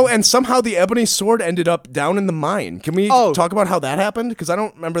his head. Oh, and somehow the ebony sword ended up down in the mine. Can we talk about how that happened? Because I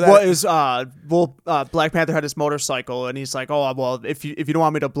don't remember that. Well, is Black Panther had his motorcycle, and he's like, "Oh, well, if you don't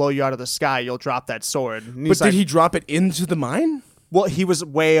want me to blow you out of the sky, you'll drop that sword." And But he's did like, he drop it into the mine? Well, he was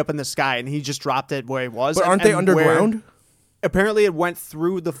way up in the sky, and he just dropped it where he was. But aren't they underground? Apparently, it went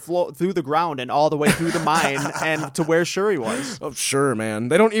through the ground, and all the way through the mine, and to where Shuri was. Oh, sure, man.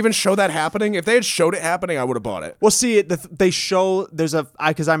 They don't even show that happening. If they had showed it happening, I would have bought it. Well, see, they show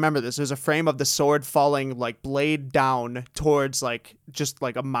because I remember this. There's a frame of the sword falling like blade down towards like just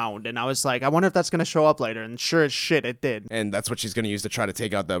like a mound, and I was like, I wonder if that's gonna show up later. And sure as shit, it did. And that's what she's going to use to try to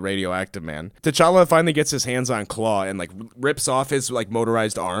take out the radioactive man. T'Challa finally gets his hands on Claw and like rips off his like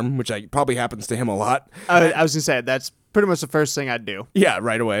motorized arm, which probably happens to him a lot. I was gonna say that's pretty much the first thing I'd do. Yeah,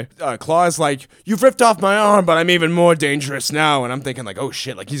 right away. Claw is like, you've ripped off my arm, but I'm even more dangerous now. And I'm thinking like, oh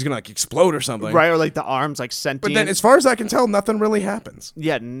shit, like he's gonna like explode or something. Right, or like the arms like sentient. But then, as far as I can tell, nothing really happens.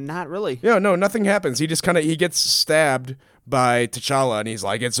 Yeah, not really. Yeah, no, nothing happens. He just he gets stabbed by T'Challa, and he's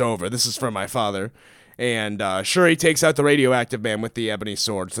like, it's over. This is for my father. And Shuri takes out the radioactive man with the ebony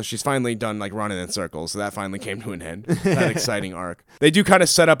sword, so she's finally done like running in circles. So that finally came to an end. That exciting arc. They do kind of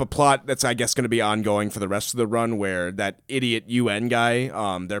set up a plot that's, I guess, going to be ongoing for the rest of the run, where that idiot UN guy,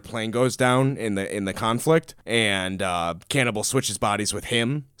 their plane goes down in the conflict, and Cannibal switches bodies with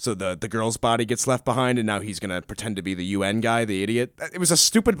him, so the girl's body gets left behind, and now he's going to pretend to be the UN guy, the idiot. It was a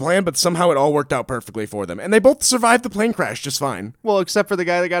stupid plan, but somehow it all worked out perfectly for them, and they both survived the plane crash just fine. Well, except for the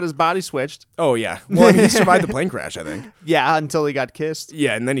guy that got his body switched. Oh yeah, well, I mean, he survived the plane crash, I think. Yeah, until he got kissed.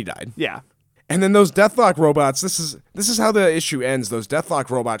 Yeah, and then he died. Yeah. And then those Deathlock robots, this is how the issue ends. Those Deathlock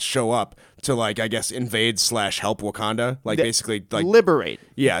robots show up to, like, I guess, invade / help Wakanda. Like, basically, like... liberate.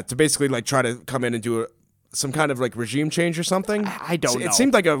 Yeah, to basically, like, try to come in and do some kind of, like, regime change or something. I don't know. It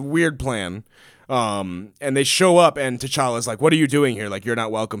seemed like a weird plan. And they show up, and T'Challa's like, what are you doing here? Like, you're not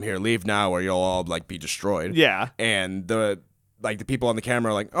welcome here. Leave now or you'll all, like, be destroyed. Yeah. And the people on the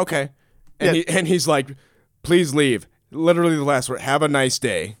camera are like, okay. And he's like, please leave. Literally the last word, have a nice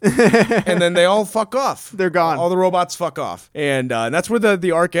day. And then they all fuck off. They're gone. All the robots fuck off. And that's where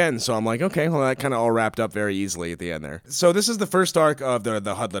the arc ends. So I'm like, okay, well, that kind of all wrapped up very easily at the end there. So this is the first arc of the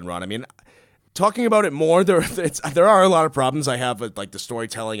Hudlin run. I mean, talking about it more, there are a lot of problems I have with, like, the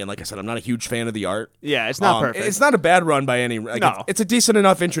storytelling, and like I said, I'm not a huge fan of the art. Yeah, it's not perfect. It's not a bad run by any. Like, no, it's a decent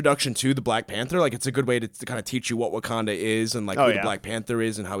enough introduction to the Black Panther. Like, it's a good way to kind of teach you what Wakanda is, and like who the Black Panther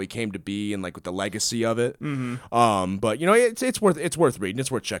is, and how he came to be, and like with the legacy of it. Mm-hmm. But you know, it's worth reading. It's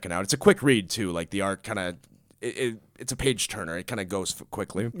worth checking out. It's a quick read too. Like, the art kind of. It's a page turner. It kind of goes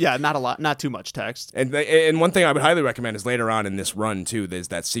quickly. Yeah, not a lot, not too much text. And one thing I would highly recommend is later on in this run too. There's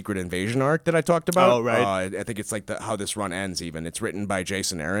that Secret Invasion arc that I talked about. Oh right. I think it's like how this run ends. Even it's written by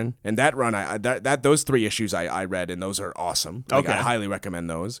Jason Aaron, and that run those 3 issues I read, and those are awesome. Like, okay, I highly recommend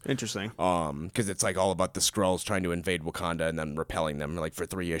those. Interesting. Because it's like all about the Skrulls trying to invade Wakanda and then repelling them, like, for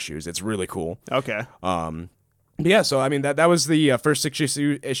 3 issues. It's really cool. Okay. Yeah, so I mean that was the first 6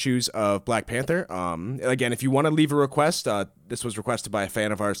 issues of Black Panther. Again, if you want to leave a request, this was requested by a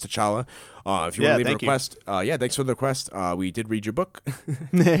fan of ours, T'Challa. If you want to leave a request, thanks for the request. We did read your book.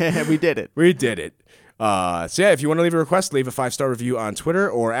 We did it. We did it. So yeah, if you want to leave a request, leave a 5-star review on Twitter,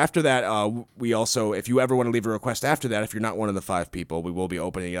 or after that, we also, if you ever want to leave a request after that, if you're not one of the 5 people, we will be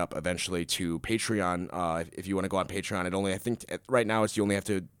opening up eventually to Patreon. If you want to go on Patreon, I think right now you only have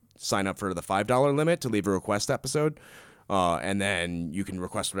to sign up for the $5 limit to leave a request episode, and then you can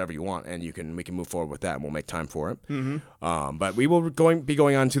request whatever you want, and we can move forward with that, and we'll make time for it. Mm-hmm. But we will be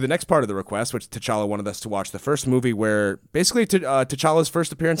going on to the next part of the request, which T'Challa wanted us to watch the first movie where basically T'Challa's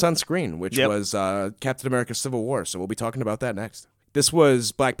first appearance on screen, which was Captain America: Civil War. So we'll be talking about that next. This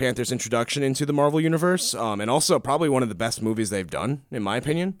was Black Panther's introduction into the Marvel Universe, and also probably one of the best movies they've done, in my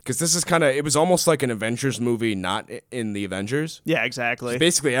opinion. Because this is it was almost like an Avengers movie, not in the Avengers. Yeah, exactly.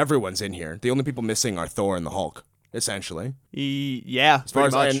 Basically, everyone's in here. The only people missing are Thor and the Hulk, essentially. Yeah, as far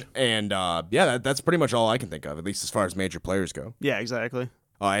as that's pretty much all I can think of, at least as far as major players go. Yeah, exactly.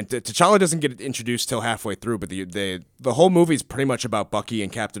 And T'Challa doesn't get introduced till halfway through, but the whole movie is pretty much about Bucky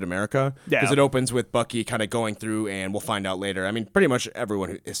and Captain America. Because it opens with Bucky kind of going through, and we'll find out later. I mean, pretty much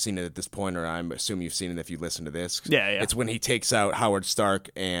everyone has seen it at this point, or I assume you've seen it if you listen to this. Yeah. It's when he takes out Howard Stark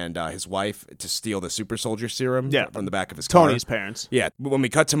and his wife to steal the super soldier serum from the back of his car. Tony's parents. Yeah. When we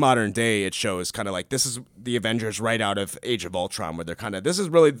cut to modern day, it shows kind of like this is the Avengers right out of Age of Ultron, where they're this is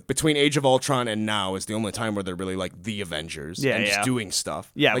really between Age of Ultron and now is the only time where they're really like the Avengers and just doing stuff.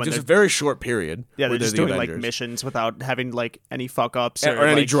 Yeah, like, there's a very short period. Yeah, they're just doing Avengers. like missions without having like any fuck ups or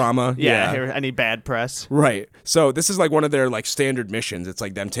any drama. Yeah, or any bad press. Right. So this is like one of their like standard missions. It's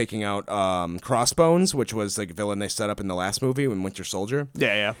like them taking out Crossbones, which was like a villain they set up in the last movie in Winter Soldier.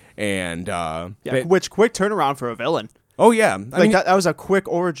 Yeah. And which quick turnaround for a villain. Oh yeah, I mean, that was a quick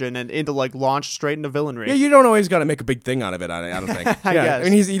origin and into like launched straight into villainry. Yeah, you don't always got to make a big thing out of it. I don't think. I guess. I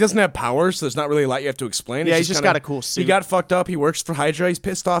mean, he doesn't have powers, so there's not really a lot you have to explain. Yeah, he's just got a cool suit. He got fucked up. He works for Hydra. He's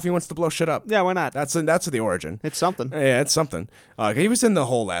pissed off. He wants to blow shit up. Yeah, why not? That's the origin. It's something. Yeah, it's something. He was in the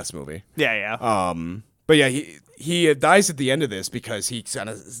whole last movie. Yeah. But yeah, he dies at the end of this because he kind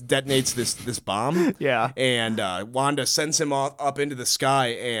of detonates this bomb. Yeah. And Wanda sends him up into the sky,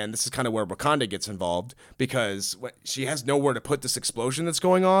 and this is kind of where Wakanda gets involved because she has nowhere to put this explosion that's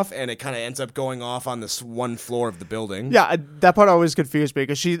going off, and it kind of ends up going off on this one floor of the building. Yeah, that part always confused me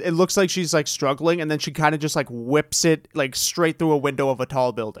because it looks like she's like struggling, and then she kind of just like whips it like straight through a window of a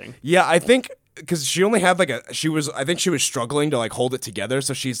tall building. Yeah, I think. Because she only had I think she was struggling to like hold it together,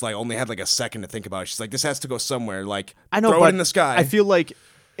 so she's like only had like a second to think about it. She's like, this has to go somewhere, like I know, throw it in the sky. I feel like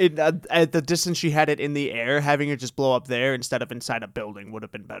At the distance she had it in the air, having it just blow up there instead of inside a building would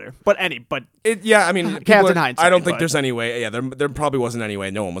have been better. But I mean, Captain hindsight, I don't think but- there's any way. Yeah, there probably wasn't any way.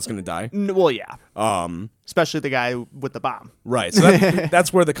 No one was going to die. well, yeah. Especially the guy with the bomb. Right. So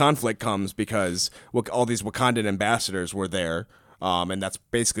that's where the conflict comes because all these Wakandan ambassadors were there. And that's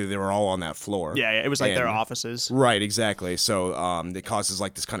basically they were all on that floor. Yeah, it was like their offices. Right, exactly. So it causes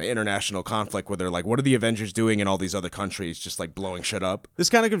like this kind of international conflict where they're like, what are the Avengers doing in all these other countries just like blowing shit up? This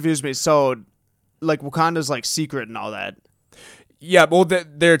kind of confused me. So, like, Wakanda's like secret and all that. Yeah, well,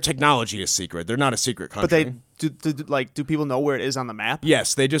 their technology is secret. They're not a secret country. But do people know where it is on the map?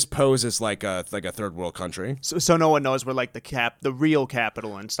 Yes, they just pose as like a third world country. So no one knows where like the real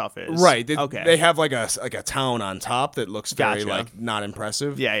capital and stuff is. Right. Okay. They have like a town on top that looks very Gotcha. like not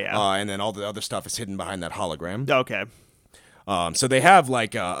impressive. Yeah. And then all the other stuff is hidden behind that hologram. Okay. So they have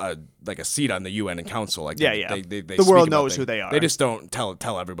like a seat on the UN and Council. Like Yeah. They The speak world about knows things. who they are. They just don't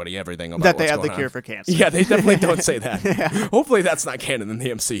tell everybody everything about That they what's have the going cure on. for cancer. Yeah, they definitely don't say that. Hopefully that's not canon in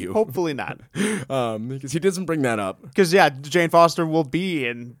the MCU. Hopefully not. Because he doesn't bring that up. Because Jane Foster will be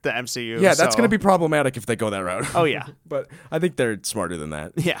in the MCU. Yeah, that's so- going to be problematic if they go that route. Oh yeah. But I think they're smarter than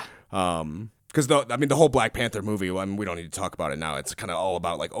that. Yeah. Because the whole Black Panther movie, I mean, we don't need to talk about it now. It's kind of all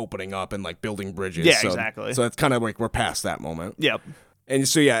about like opening up and like building bridges. Yeah, so, exactly. So it's kind of like we're past that moment. Yep. And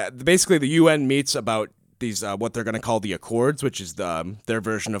so yeah, basically the UN meets about these what they're going to call the Accords, which is their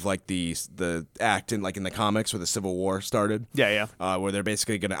version of like the act in the comics where the Civil War started. Yeah. Where they're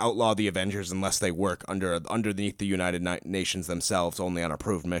basically going to outlaw the Avengers unless they work underneath the United Nations themselves, only on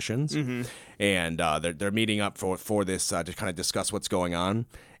approved missions. Mm-hmm. And they're meeting up for this to kind of discuss what's going on.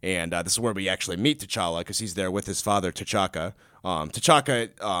 And this is where we actually meet T'Challa because he's there with his father T'Chaka.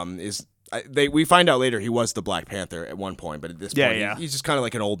 T'Chaka is. We find out later he was the Black Panther at one point, but at this point he's just kind of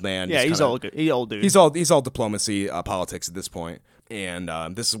like an old man. Yeah, he's old dude. He's all diplomacy, politics at this point. And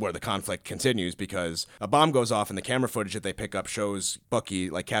this is where the conflict continues because a bomb goes off and the camera footage that they pick up shows Bucky,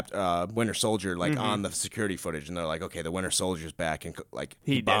 like Winter Soldier, like on the security footage. And they're like, okay, the Winter Soldier's back and like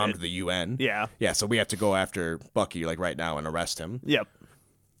he bombed the UN. Yeah. Yeah, so we have to go after Bucky like right now and arrest him. Yep.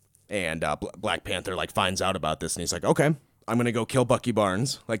 And Black Panther like finds out about this and he's like, okay, I'm going to go kill Bucky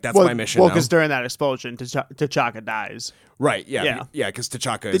Barnes. Like, that's my mission now. Well, because during that explosion, T'Chaka dies. Right, yeah, because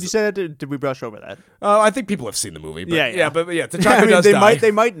T'Chaka Did you say that? Did we brush over that? I think people have seen the movie. But T'Chaka I mean, does die.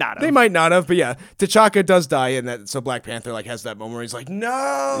 They might not have. They might not have, but yeah, T'Chaka does die, and so Black Panther like has that moment where he's like,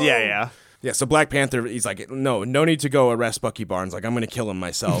 no! Yeah. Yeah, so Black Panther, he's like, no need to go arrest Bucky Barnes. Like, I'm going to kill him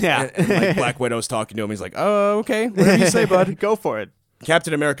myself. Yeah. And like, Black Widow's talking to him. He's like, oh, okay, whatever you say, bud. Go for it.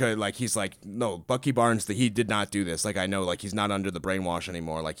 Captain America, like, he's like, no, Bucky Barnes, he did not do this. Like, I know, like, he's not under the brainwash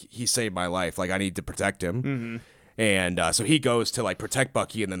anymore. Like, he saved my life. Like, I need to protect him. Mm-hmm. And so he goes to, like, protect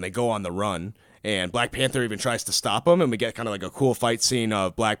Bucky, and then they go on the run. And Black Panther even tries to stop him, and we get kind of like a cool fight scene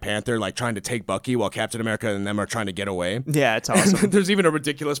of Black Panther, like, trying to take Bucky while Captain America and them are trying to get away. Yeah, it's awesome. There's even a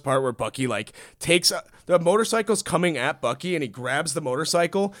ridiculous part where Bucky, like, takes the motorcycle's coming at Bucky, and he grabs the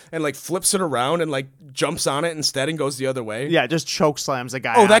motorcycle and, like, flips it around and, like, jumps on it instead and goes the other way. Yeah, just choke slams the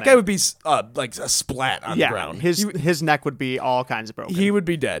guy. Oh, that guy it. would be, like, a splat on the ground. His neck would be all kinds of broken. He would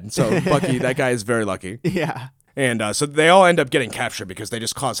be dead. So, Bucky, that guy is very lucky. Yeah. And so they all end up getting captured because they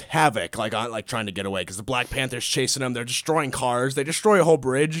just cause havoc, like trying to get away. Because the Black Panther's chasing them, they're destroying cars, they destroy a whole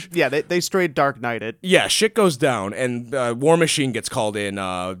bridge. Yeah, they straight Dark Knight it. Yeah, shit goes down, and War Machine gets called in.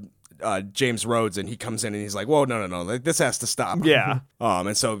 James Rhodes, and he comes in and he's like, "Whoa, no, this has to stop." Yeah.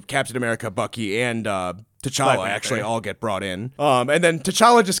 And so Captain America, Bucky, and T'Challa actually all get brought in. And then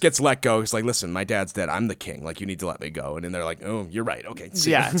T'Challa just gets let go. He's like, "Listen, my dad's dead. I'm the king. Like, you need to let me go." And then they're like, "Oh, you're right. Okay."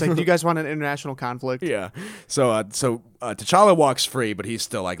 See ya." It's like, do you guys want an international conflict? Yeah. So T'Challa walks free, but he's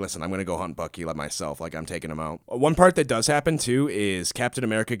still like, "Listen, I'm going to go hunt Bucky myself. Like, I'm taking him out." One part that does happen too is Captain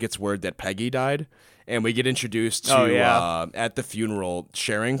America gets word that Peggy died. And we get introduced to, at the funeral,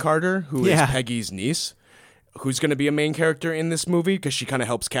 Sharon Carter, who is Peggy's niece, who's going to be a main character in this movie because she kind of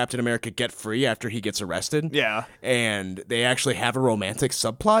helps Captain America get free after he gets arrested. Yeah. And they actually have a romantic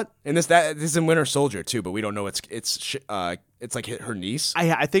subplot. And this is in Winter Soldier, too, but we don't know it's like her niece.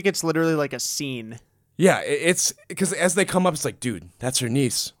 I think it's literally like a scene. Yeah, it's because as they come up, it's like, dude, that's her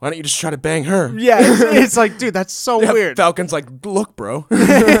niece. Why don't you just try to bang her? Yeah, it's like, dude, that's so weird. Falcon's like, look, bro.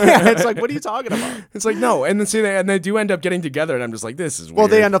 It's like, what are you talking about? It's like, no. And then they do end up getting together, and I'm just like, this is weird. Well,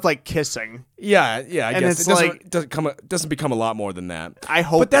 they end up like kissing. Yeah, I guess it's it doesn't become a lot more than that. I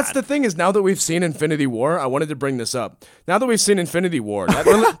hope. But that's the thing is, now that we've seen Infinity War, I wanted to bring this up. Now that we've seen Infinity War,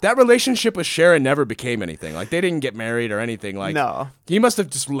 that relationship with Sharon never became anything. Like, they didn't get married or anything. Like, no, he must have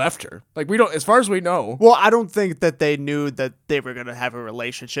just left her. Like, we don't, as far as we know, know. Well, I don't think that they knew that they were gonna have a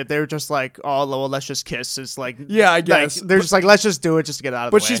relationship. They were just like, "Oh, well, let's just kiss." It's like, Yeah, I guess. they're just like, "Let's just do it, just to get out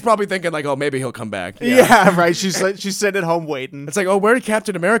of the But way." she's probably thinking like, oh, maybe he'll come back. yeah, right. She's like, she's sitting at home waiting. It's like, oh, where did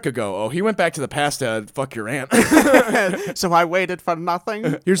Captain America go? Oh, he went back to the past to fuck your aunt. So I waited for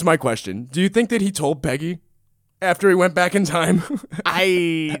nothing. Here's my question. Do you think that he told Peggy after he went back in time?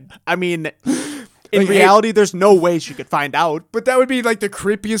 I mean, in Like, hey- reality, there's no way she could find out. But that would be like the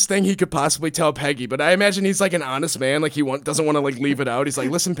creepiest thing he could possibly tell Peggy. But I imagine he's like an honest man. Like doesn't want to like leave it out. He's like,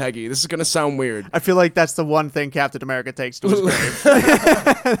 listen, Peggy, this is going to sound weird. I feel like that's the one thing Captain America takes to his grave.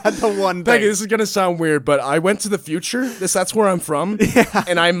 That's the one Peggy, thing. this is going to sound weird, but I went to the future. That's where I'm from.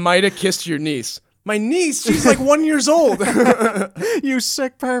 And I might have kissed your niece. My niece? She's like 1 year old. You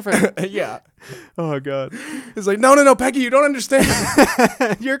sick pervert. Yeah. Oh, God. It's like, no, Peggy, you don't understand.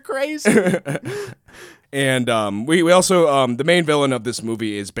 You're crazy. And we also, the main villain of this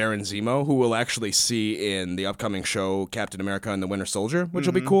movie is Baron Zemo, who we'll actually see in the upcoming show Captain America and the Winter Soldier, which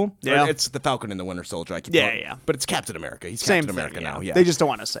will be cool. Yeah. Or it's the Falcon and the Winter Soldier. I keep Yeah, calling- yeah. But it's Captain America. He's Same Captain thing, America yeah. now. Yeah. They just don't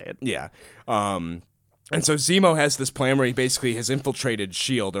want to say it. Yeah. And so Zemo has this plan where he basically has infiltrated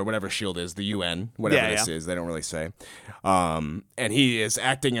S.H.I.E.L.D. or whatever S.H.I.E.L.D. is, the UN, whatever Yeah, this yeah. is. They don't really say. And he is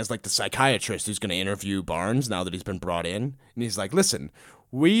acting as like the psychiatrist who's going to interview Barnes now that he's been brought in. And he's like, listen,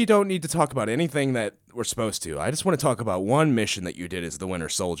 we don't need to talk about anything that we're supposed to. I just want to talk about one mission that you did as the Winter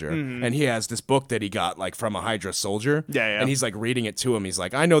Soldier. And he has this book that he got like from a Hydra soldier. Yeah, yeah. And he's like reading it to him. He's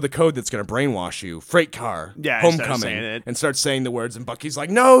like, I know the code that's going to brainwash you. Freight car. Yeah, he starts Homecoming. saying it. And starts saying the words. And Bucky's like,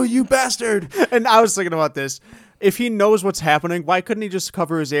 no, you bastard. And I was thinking about this. If he knows what's happening, why couldn't he just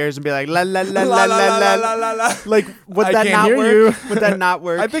cover his ears and be like, la la la la la la la la? Like, would I that can't not hear work? you. Would that not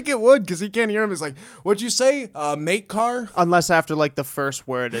work? I think it would because he can't hear him. He's like, what'd you say? Mate car? Unless after like the first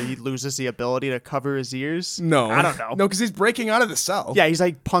word, he loses the ability to cover his ears. No. I don't know. No, because he's breaking out of the cell. Yeah, he's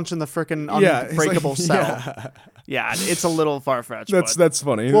like punching the freaking Yeah, he's unbreakable like- cell. yeah. Yeah, it's a little far fetched. That's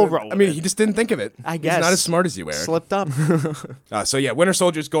funny. We'll roll I mean, with it. he just didn't think of it. I He's guess. not as smart as you, Eric. Slipped up. So yeah, Winter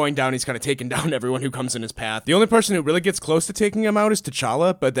Soldier's going down. He's kind of taking down everyone who comes in his path. The only person who really gets close to taking him out is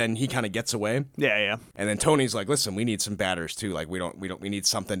T'Challa, but then he kind of gets away. Yeah. And then Tony's like, "Listen, we need some batters too. Like, we need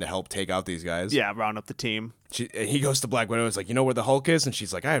something to help take out these guys." Yeah, round up the team. And he goes to Black Widow. He's like, "You know where the Hulk is?" And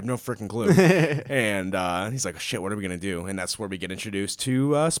she's like, "I have no freaking clue." And he's like, "Shit, what are we gonna do?" And that's where we get introduced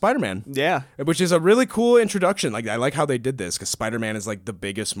to Spider-Man. Yeah. Which is a really cool introduction. Like, I like how they did this because Spider-Man is like the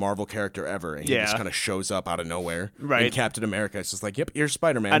biggest Marvel character ever, and he Yeah. just kind of shows up out of nowhere. Right. And Captain America, it's just like, "Yep, here's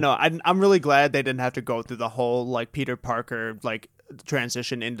Spider-Man." I know. I'm really glad they didn't have to go through the whole like Peter Parker like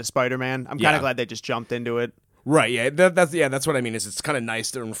transition into Spider-Man. I'm kind Yeah. of glad they just jumped into it. Right? Yeah. That's what I mean. Is it's kind of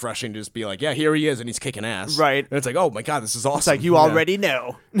nice and refreshing to just be like, "Yeah, here he is, and he's kicking ass." Right. And it's like, "Oh my god, this is awesome." It's like you Yeah. already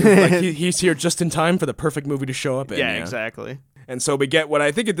know. Like, he's here just in time for the perfect movie to show up in. Yeah, exactly. And so we get what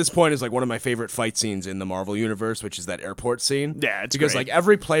I think at this point is like one of my favorite fight scenes in the Marvel universe, which is that airport scene. Yeah, it's because great. like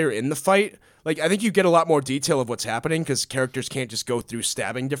every player in the fight, like I think you get a lot more detail of what's happening because characters can't just go through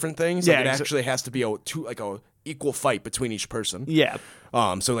stabbing different things. Like, Yeah, it actually has to be a equal fight between each person. Yeah.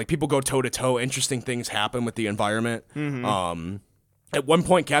 So like people go toe to toe. Interesting things happen with the environment. Mm-hmm. At one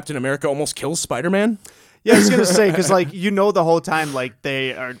point, Captain America almost kills Spider-Man. Yeah, I was gonna say because like the whole time like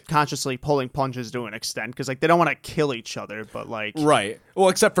they are consciously pulling punches to an extent because like they don't want to kill each other, but like Right. Well,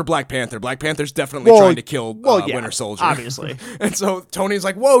 except for Black Panther. Black Panther's definitely Well, trying to kill yeah, Winter Soldier. obviously. And so Tony's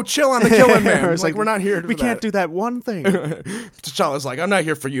like, "Whoa, chill on the killing, man." It's like, we're not here. We can't do that one thing. T'Challa's like, "I'm not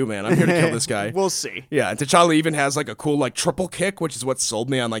here for you, man. I'm here to kill this guy." We'll see. Yeah, and T'Challa even has like a cool like triple kick, which is what sold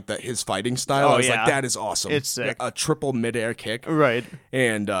me on like his fighting style. Oh, I was yeah. like, that is awesome. It's sick. A triple midair kick. Right.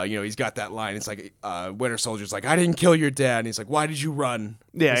 And he's got that line. It's like Winter Soldier's like, "I didn't kill your dad." And he's like, "Why did you run?"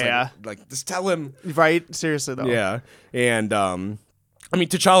 Yeah, He's like- yeah. Like, just tell him. Right. Seriously though. Yeah. And I mean,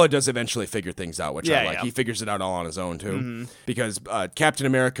 T'Challa does eventually figure things out, which I Yeah, like. yeah. Mm-hmm. He figures it out all on his own, too. Because Captain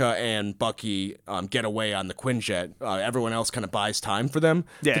America and Bucky get away on the Quinjet. Everyone else kind of buys time for them.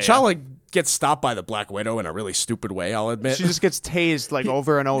 Yeah, T'Challa gets stopped by the Black Widow in a really stupid way, I'll admit. She just gets tased like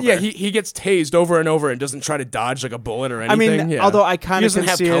over and over. Yeah, he gets tased over and over and doesn't try to dodge like a bullet or I anything. mean, Yeah. although I kind He of doesn't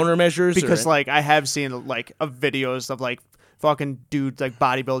have see it countermeasures because or- like I have seen like videos of like fucking dudes like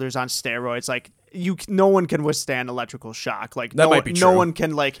bodybuilders on steroids. Like no one can withstand electrical shock. Like That might be no true. one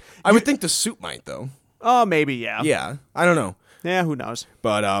can like. I would think the suit might, though. Oh, maybe yeah. Yeah, I don't know. Yeah, who knows?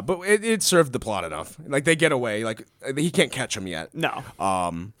 But it served the plot enough. Like they get away. Like he can't catch him yet. No.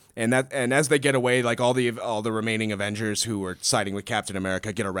 And as they get away, like all the remaining Avengers who were siding with Captain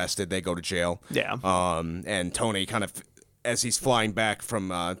America get arrested. They go to jail. Yeah. And Tony kind of as he's flying back from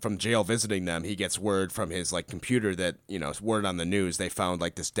jail visiting them, he gets word from his like computer that word on the news they found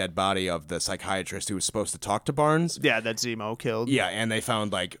like this dead body of the psychiatrist who was supposed to talk to Barnes. Yeah, that Zemo killed. Yeah, and they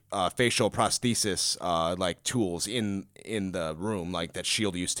found like facial prosthesis like tools in the room like that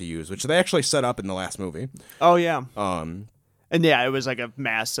Shield used to use, which they actually set up in the last movie. Oh yeah. And yeah, it was like a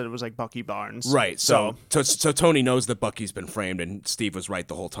mask that it was like Bucky Barnes. Right. So Tony knows that Bucky's been framed, and Steve was right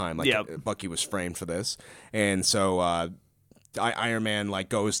the whole time. Like Bucky was framed for this, and so Iron Man like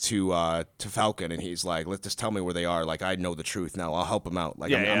goes to Falcon, and he's like, "Let's just tell me where they are. Like I know the truth now. I'll help him out.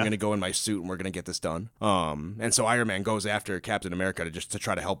 Like I'm gonna go in my suit, and we're gonna get this done." And so Iron Man goes after Captain America to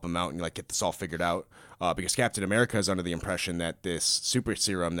try to help him out and like get this all figured out. Because Captain America is under the impression that this super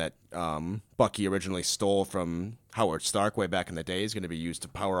serum that Bucky originally stole from Howard Stark way back in the day is going to be used to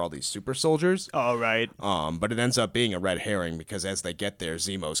power all these super soldiers. Oh, right. But it ends up being a red herring because as they get there,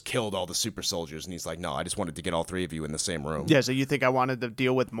 Zemo's killed all the super soldiers, and he's like, no, I just wanted to get all three of you in the same room. Yeah, so you think I wanted to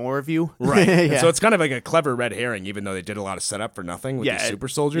deal with more of you? Right. Yeah. So it's kind of like a clever red herring, even though they did a lot of setup for nothing with these super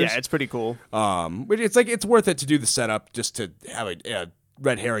soldiers. Yeah, it's pretty cool. But it's like it's worth it to do the setup just to have a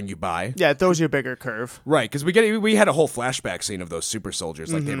red herring you buy. Yeah, it throws you a bigger curve. Right, because we had a whole flashback scene of those super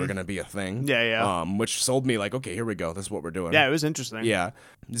soldiers, like they were going to be a thing. Yeah. Which sold me like, okay, here we go. This is what we're doing. Yeah, it was interesting. Yeah.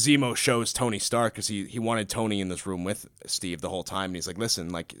 Zemo shows Tony Stark because he wanted Tony in this room with Steve the whole time. And he's like, listen,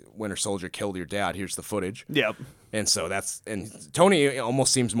 like Winter Soldier killed your dad. Here's the footage. Yep. And so Tony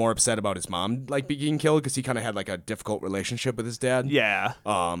almost seems more upset about his mom like being killed because he kind of had like a difficult relationship with his dad. Yeah.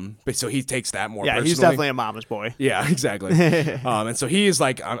 But so he takes that more. Yeah, personally. he's definitely a mama's boy. Yeah, exactly. And so he is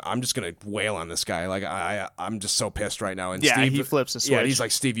like, I'm just gonna wail on this guy. Like I'm just so pissed right now. And yeah, Steve, he flips the switch. Yeah, he's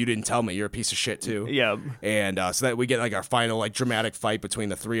like, Steve, you didn't tell me. You're a piece of shit too. Yeah. And so that we get like our final like dramatic fight between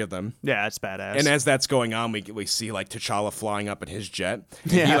the three of them. Yeah, it's badass. And as that's going on, we see like T'Challa flying up in his jet.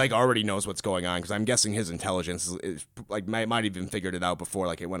 And he like already knows what's going on because I'm guessing his intelligence is like might even figured it out before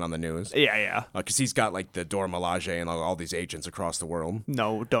like it went on the news. Yeah. Because he's got like the Dora Milaje and all these agents across the world.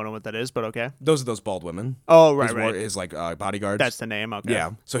 No, don't know what that is, but okay. Those are those bald women. Oh, right. His like bodyguards. That's the name. Okay.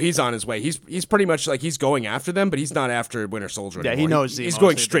 Yeah. So he's on his way. He's pretty much like he's going after them, but he's not after Winter Soldier anymore. Yeah, he knows Zemo. He's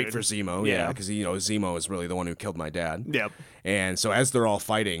going straight for Zemo. Yeah, because Zemo is really the one who killed my dad. Yep. And so as they're all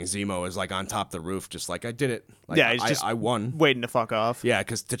fighting, Zemo is like on top of the roof, just like I did it. Like, yeah, he's just I won. Waiting to fuck off. Yeah,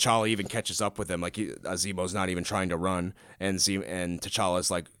 because T'Challa even catches up with him. Like Zemo's not even trying to run, and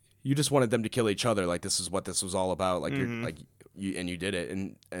T'Challa's like, you just wanted them to kill each other. Like this is what this was all about. Like you're like. You did it,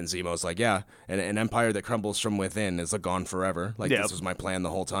 and Zemo's like, yeah, and an empire that crumbles from within is like gone forever. Like this was my plan the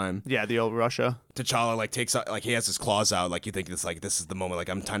whole time. Yeah, the old Russia. T'Challa like takes out, like he has his claws out, like you think this is the moment, like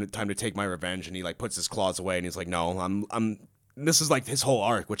I'm time to take my revenge, and he like puts his claws away, and he's like, no, I'm. This is like his whole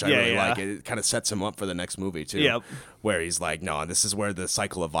arc, which I really like. It kind of sets him up for the next movie too. Yep. Where he's like, no, this is where the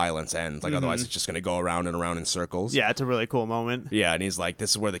cycle of violence ends. Like otherwise, it's just gonna go around and around in circles. Yeah, it's a really cool moment. Yeah, and he's like,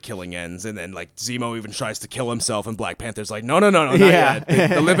 this is where the killing ends. And then like Zemo even tries to kill himself, and Black Panther's like, no, not yet.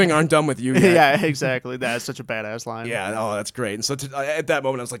 The living aren't done with you yet. Yeah, exactly. That's such a badass line. Yeah, oh, that's great. And so at that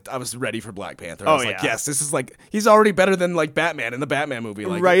moment, I was ready for Black Panther. I was like, yes, this is like he's already better than like Batman in the Batman movie.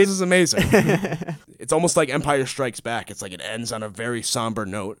 Like, right? This is amazing. It's almost like Empire Strikes Back. It's like it ends on a very somber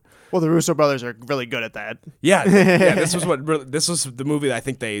note. Well, the Russo brothers are really good at that. Yeah. This was the movie that I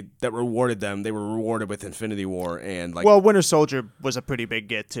think that rewarded them. They were rewarded with Infinity War and like. Well, Winter Soldier was a pretty big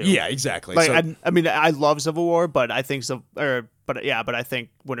get too. Yeah, exactly. Like, so, I mean, I love Civil War, but I think but I think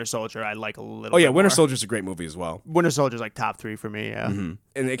Winter Soldier I like a little. Oh yeah, bit Winter more. Soldier's a great movie as well. Winter Soldier's like top 3 for me. Yeah. Mm-hmm.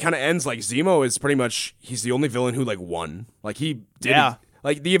 And it kind of ends like Zemo is pretty much he's the only villain who like won. Like he didn't. Yeah.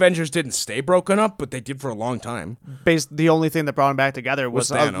 Like the Avengers didn't stay broken up, but they did for a long time. The only thing that brought them back together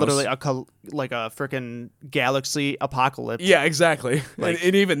was literally a freaking galaxy apocalypse. Yeah, exactly. Like,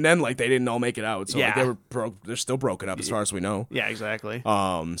 and even then, like they didn't all make it out. So like, Yeah. they're still broken up as far as we know. Yeah, exactly.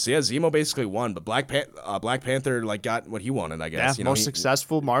 So yeah, Zemo basically won, but Black Panther like got what he wanted, I guess. Yeah, most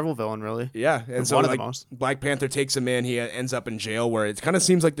successful Marvel villain, really. Yeah, and so one of like the most. Black Panther takes him in. He ends up in jail, where it kind of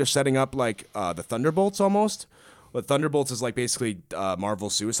seems like they're setting up like the Thunderbolts almost. But Thunderbolts is like basically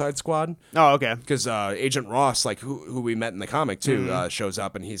Marvel's Suicide Squad. Oh, okay. Because Agent Ross, like who we met in the comic too, shows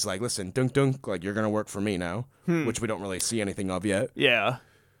up and he's like, "Listen, dunk, like you're gonna work for me now," which we don't really see anything of yet. Yeah.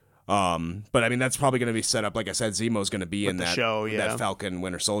 But I mean that's probably gonna be set up. Like I said, Zemo's gonna be in that show, that Falcon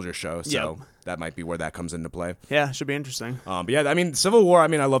Winter Soldier show, so Yep. that might be where that comes into play. Yeah, should be interesting. But yeah, I mean Civil War. I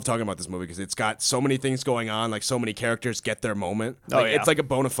mean I love talking about this movie because it's got so many things going on. Like so many characters get their moment. Like, it's like a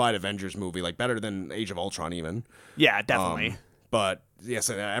bona fide Avengers movie, like better than Age of Ultron even. Yeah, definitely. But yes,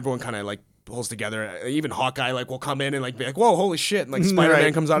 everyone kind of like pulls together. Even Hawkeye like will come in and like be like, "Whoa, holy shit!" And like Spider-Man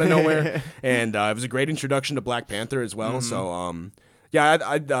Right. comes out of nowhere, and it was a great introduction to Black Panther as well. So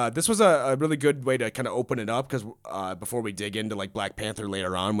Yeah, this was a really good way to kind of open it up because before we dig into like Black Panther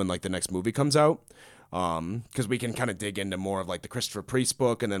later on when like the next movie comes out, because we can kind of dig into more of like the Christopher Priest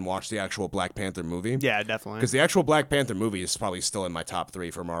book and then watch the actual Black Panther movie. Yeah, definitely. Because the actual Black Panther movie is probably still in my top 3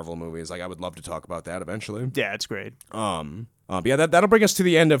 for Marvel movies. Like I would love to talk about that eventually. Yeah, it's great. But yeah, that'll bring us to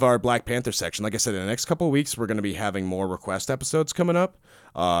the end of our Black Panther section. Like I said, in the next couple of weeks, we're going to be having more request episodes coming up.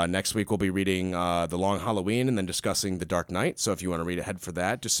 Next week, we'll be reading The Long Halloween and then discussing The Dark Knight. So if you want to read ahead for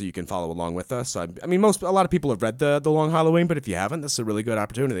that, just so you can follow along with us. I mean, a lot of people have read The Long Halloween, but if you haven't, this is a really good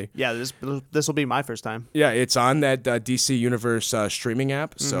opportunity. Yeah, this will be my first time. Yeah, it's on that DC Universe streaming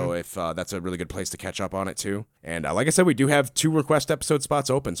app. So if that's a really good place to catch up on it too. And like I said, we do have 2 request episode spots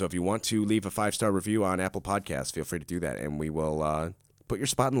open. So if you want to leave a 5-star review on Apple Podcasts, feel free to do that, and we will put your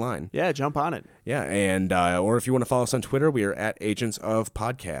spot in line. Yeah, jump on it. Yeah, and or if you want to follow us on Twitter, we are at Agents of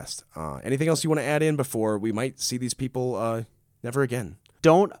Podcast. Anything else you want to add in before we might see these people never again?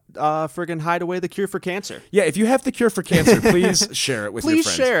 Don't friggin' hide away the cure for cancer. Yeah, if you have the cure for cancer, please share it with your friends.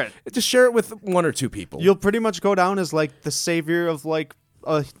 Please share it. Just share it with 1 or 2 people. You'll pretty much go down as like the savior of like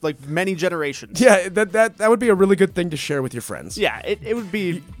many generations. Yeah, that would be a really good thing to share with your friends. Yeah, it would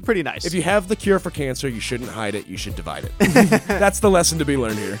be pretty nice. If you have the cure for cancer, you shouldn't hide it. You should divide it. That's the lesson to be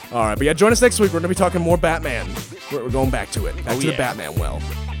learned here. All right, but yeah, join us next week. We're going to be talking more Batman. We're going back to it. Back to the Batman well.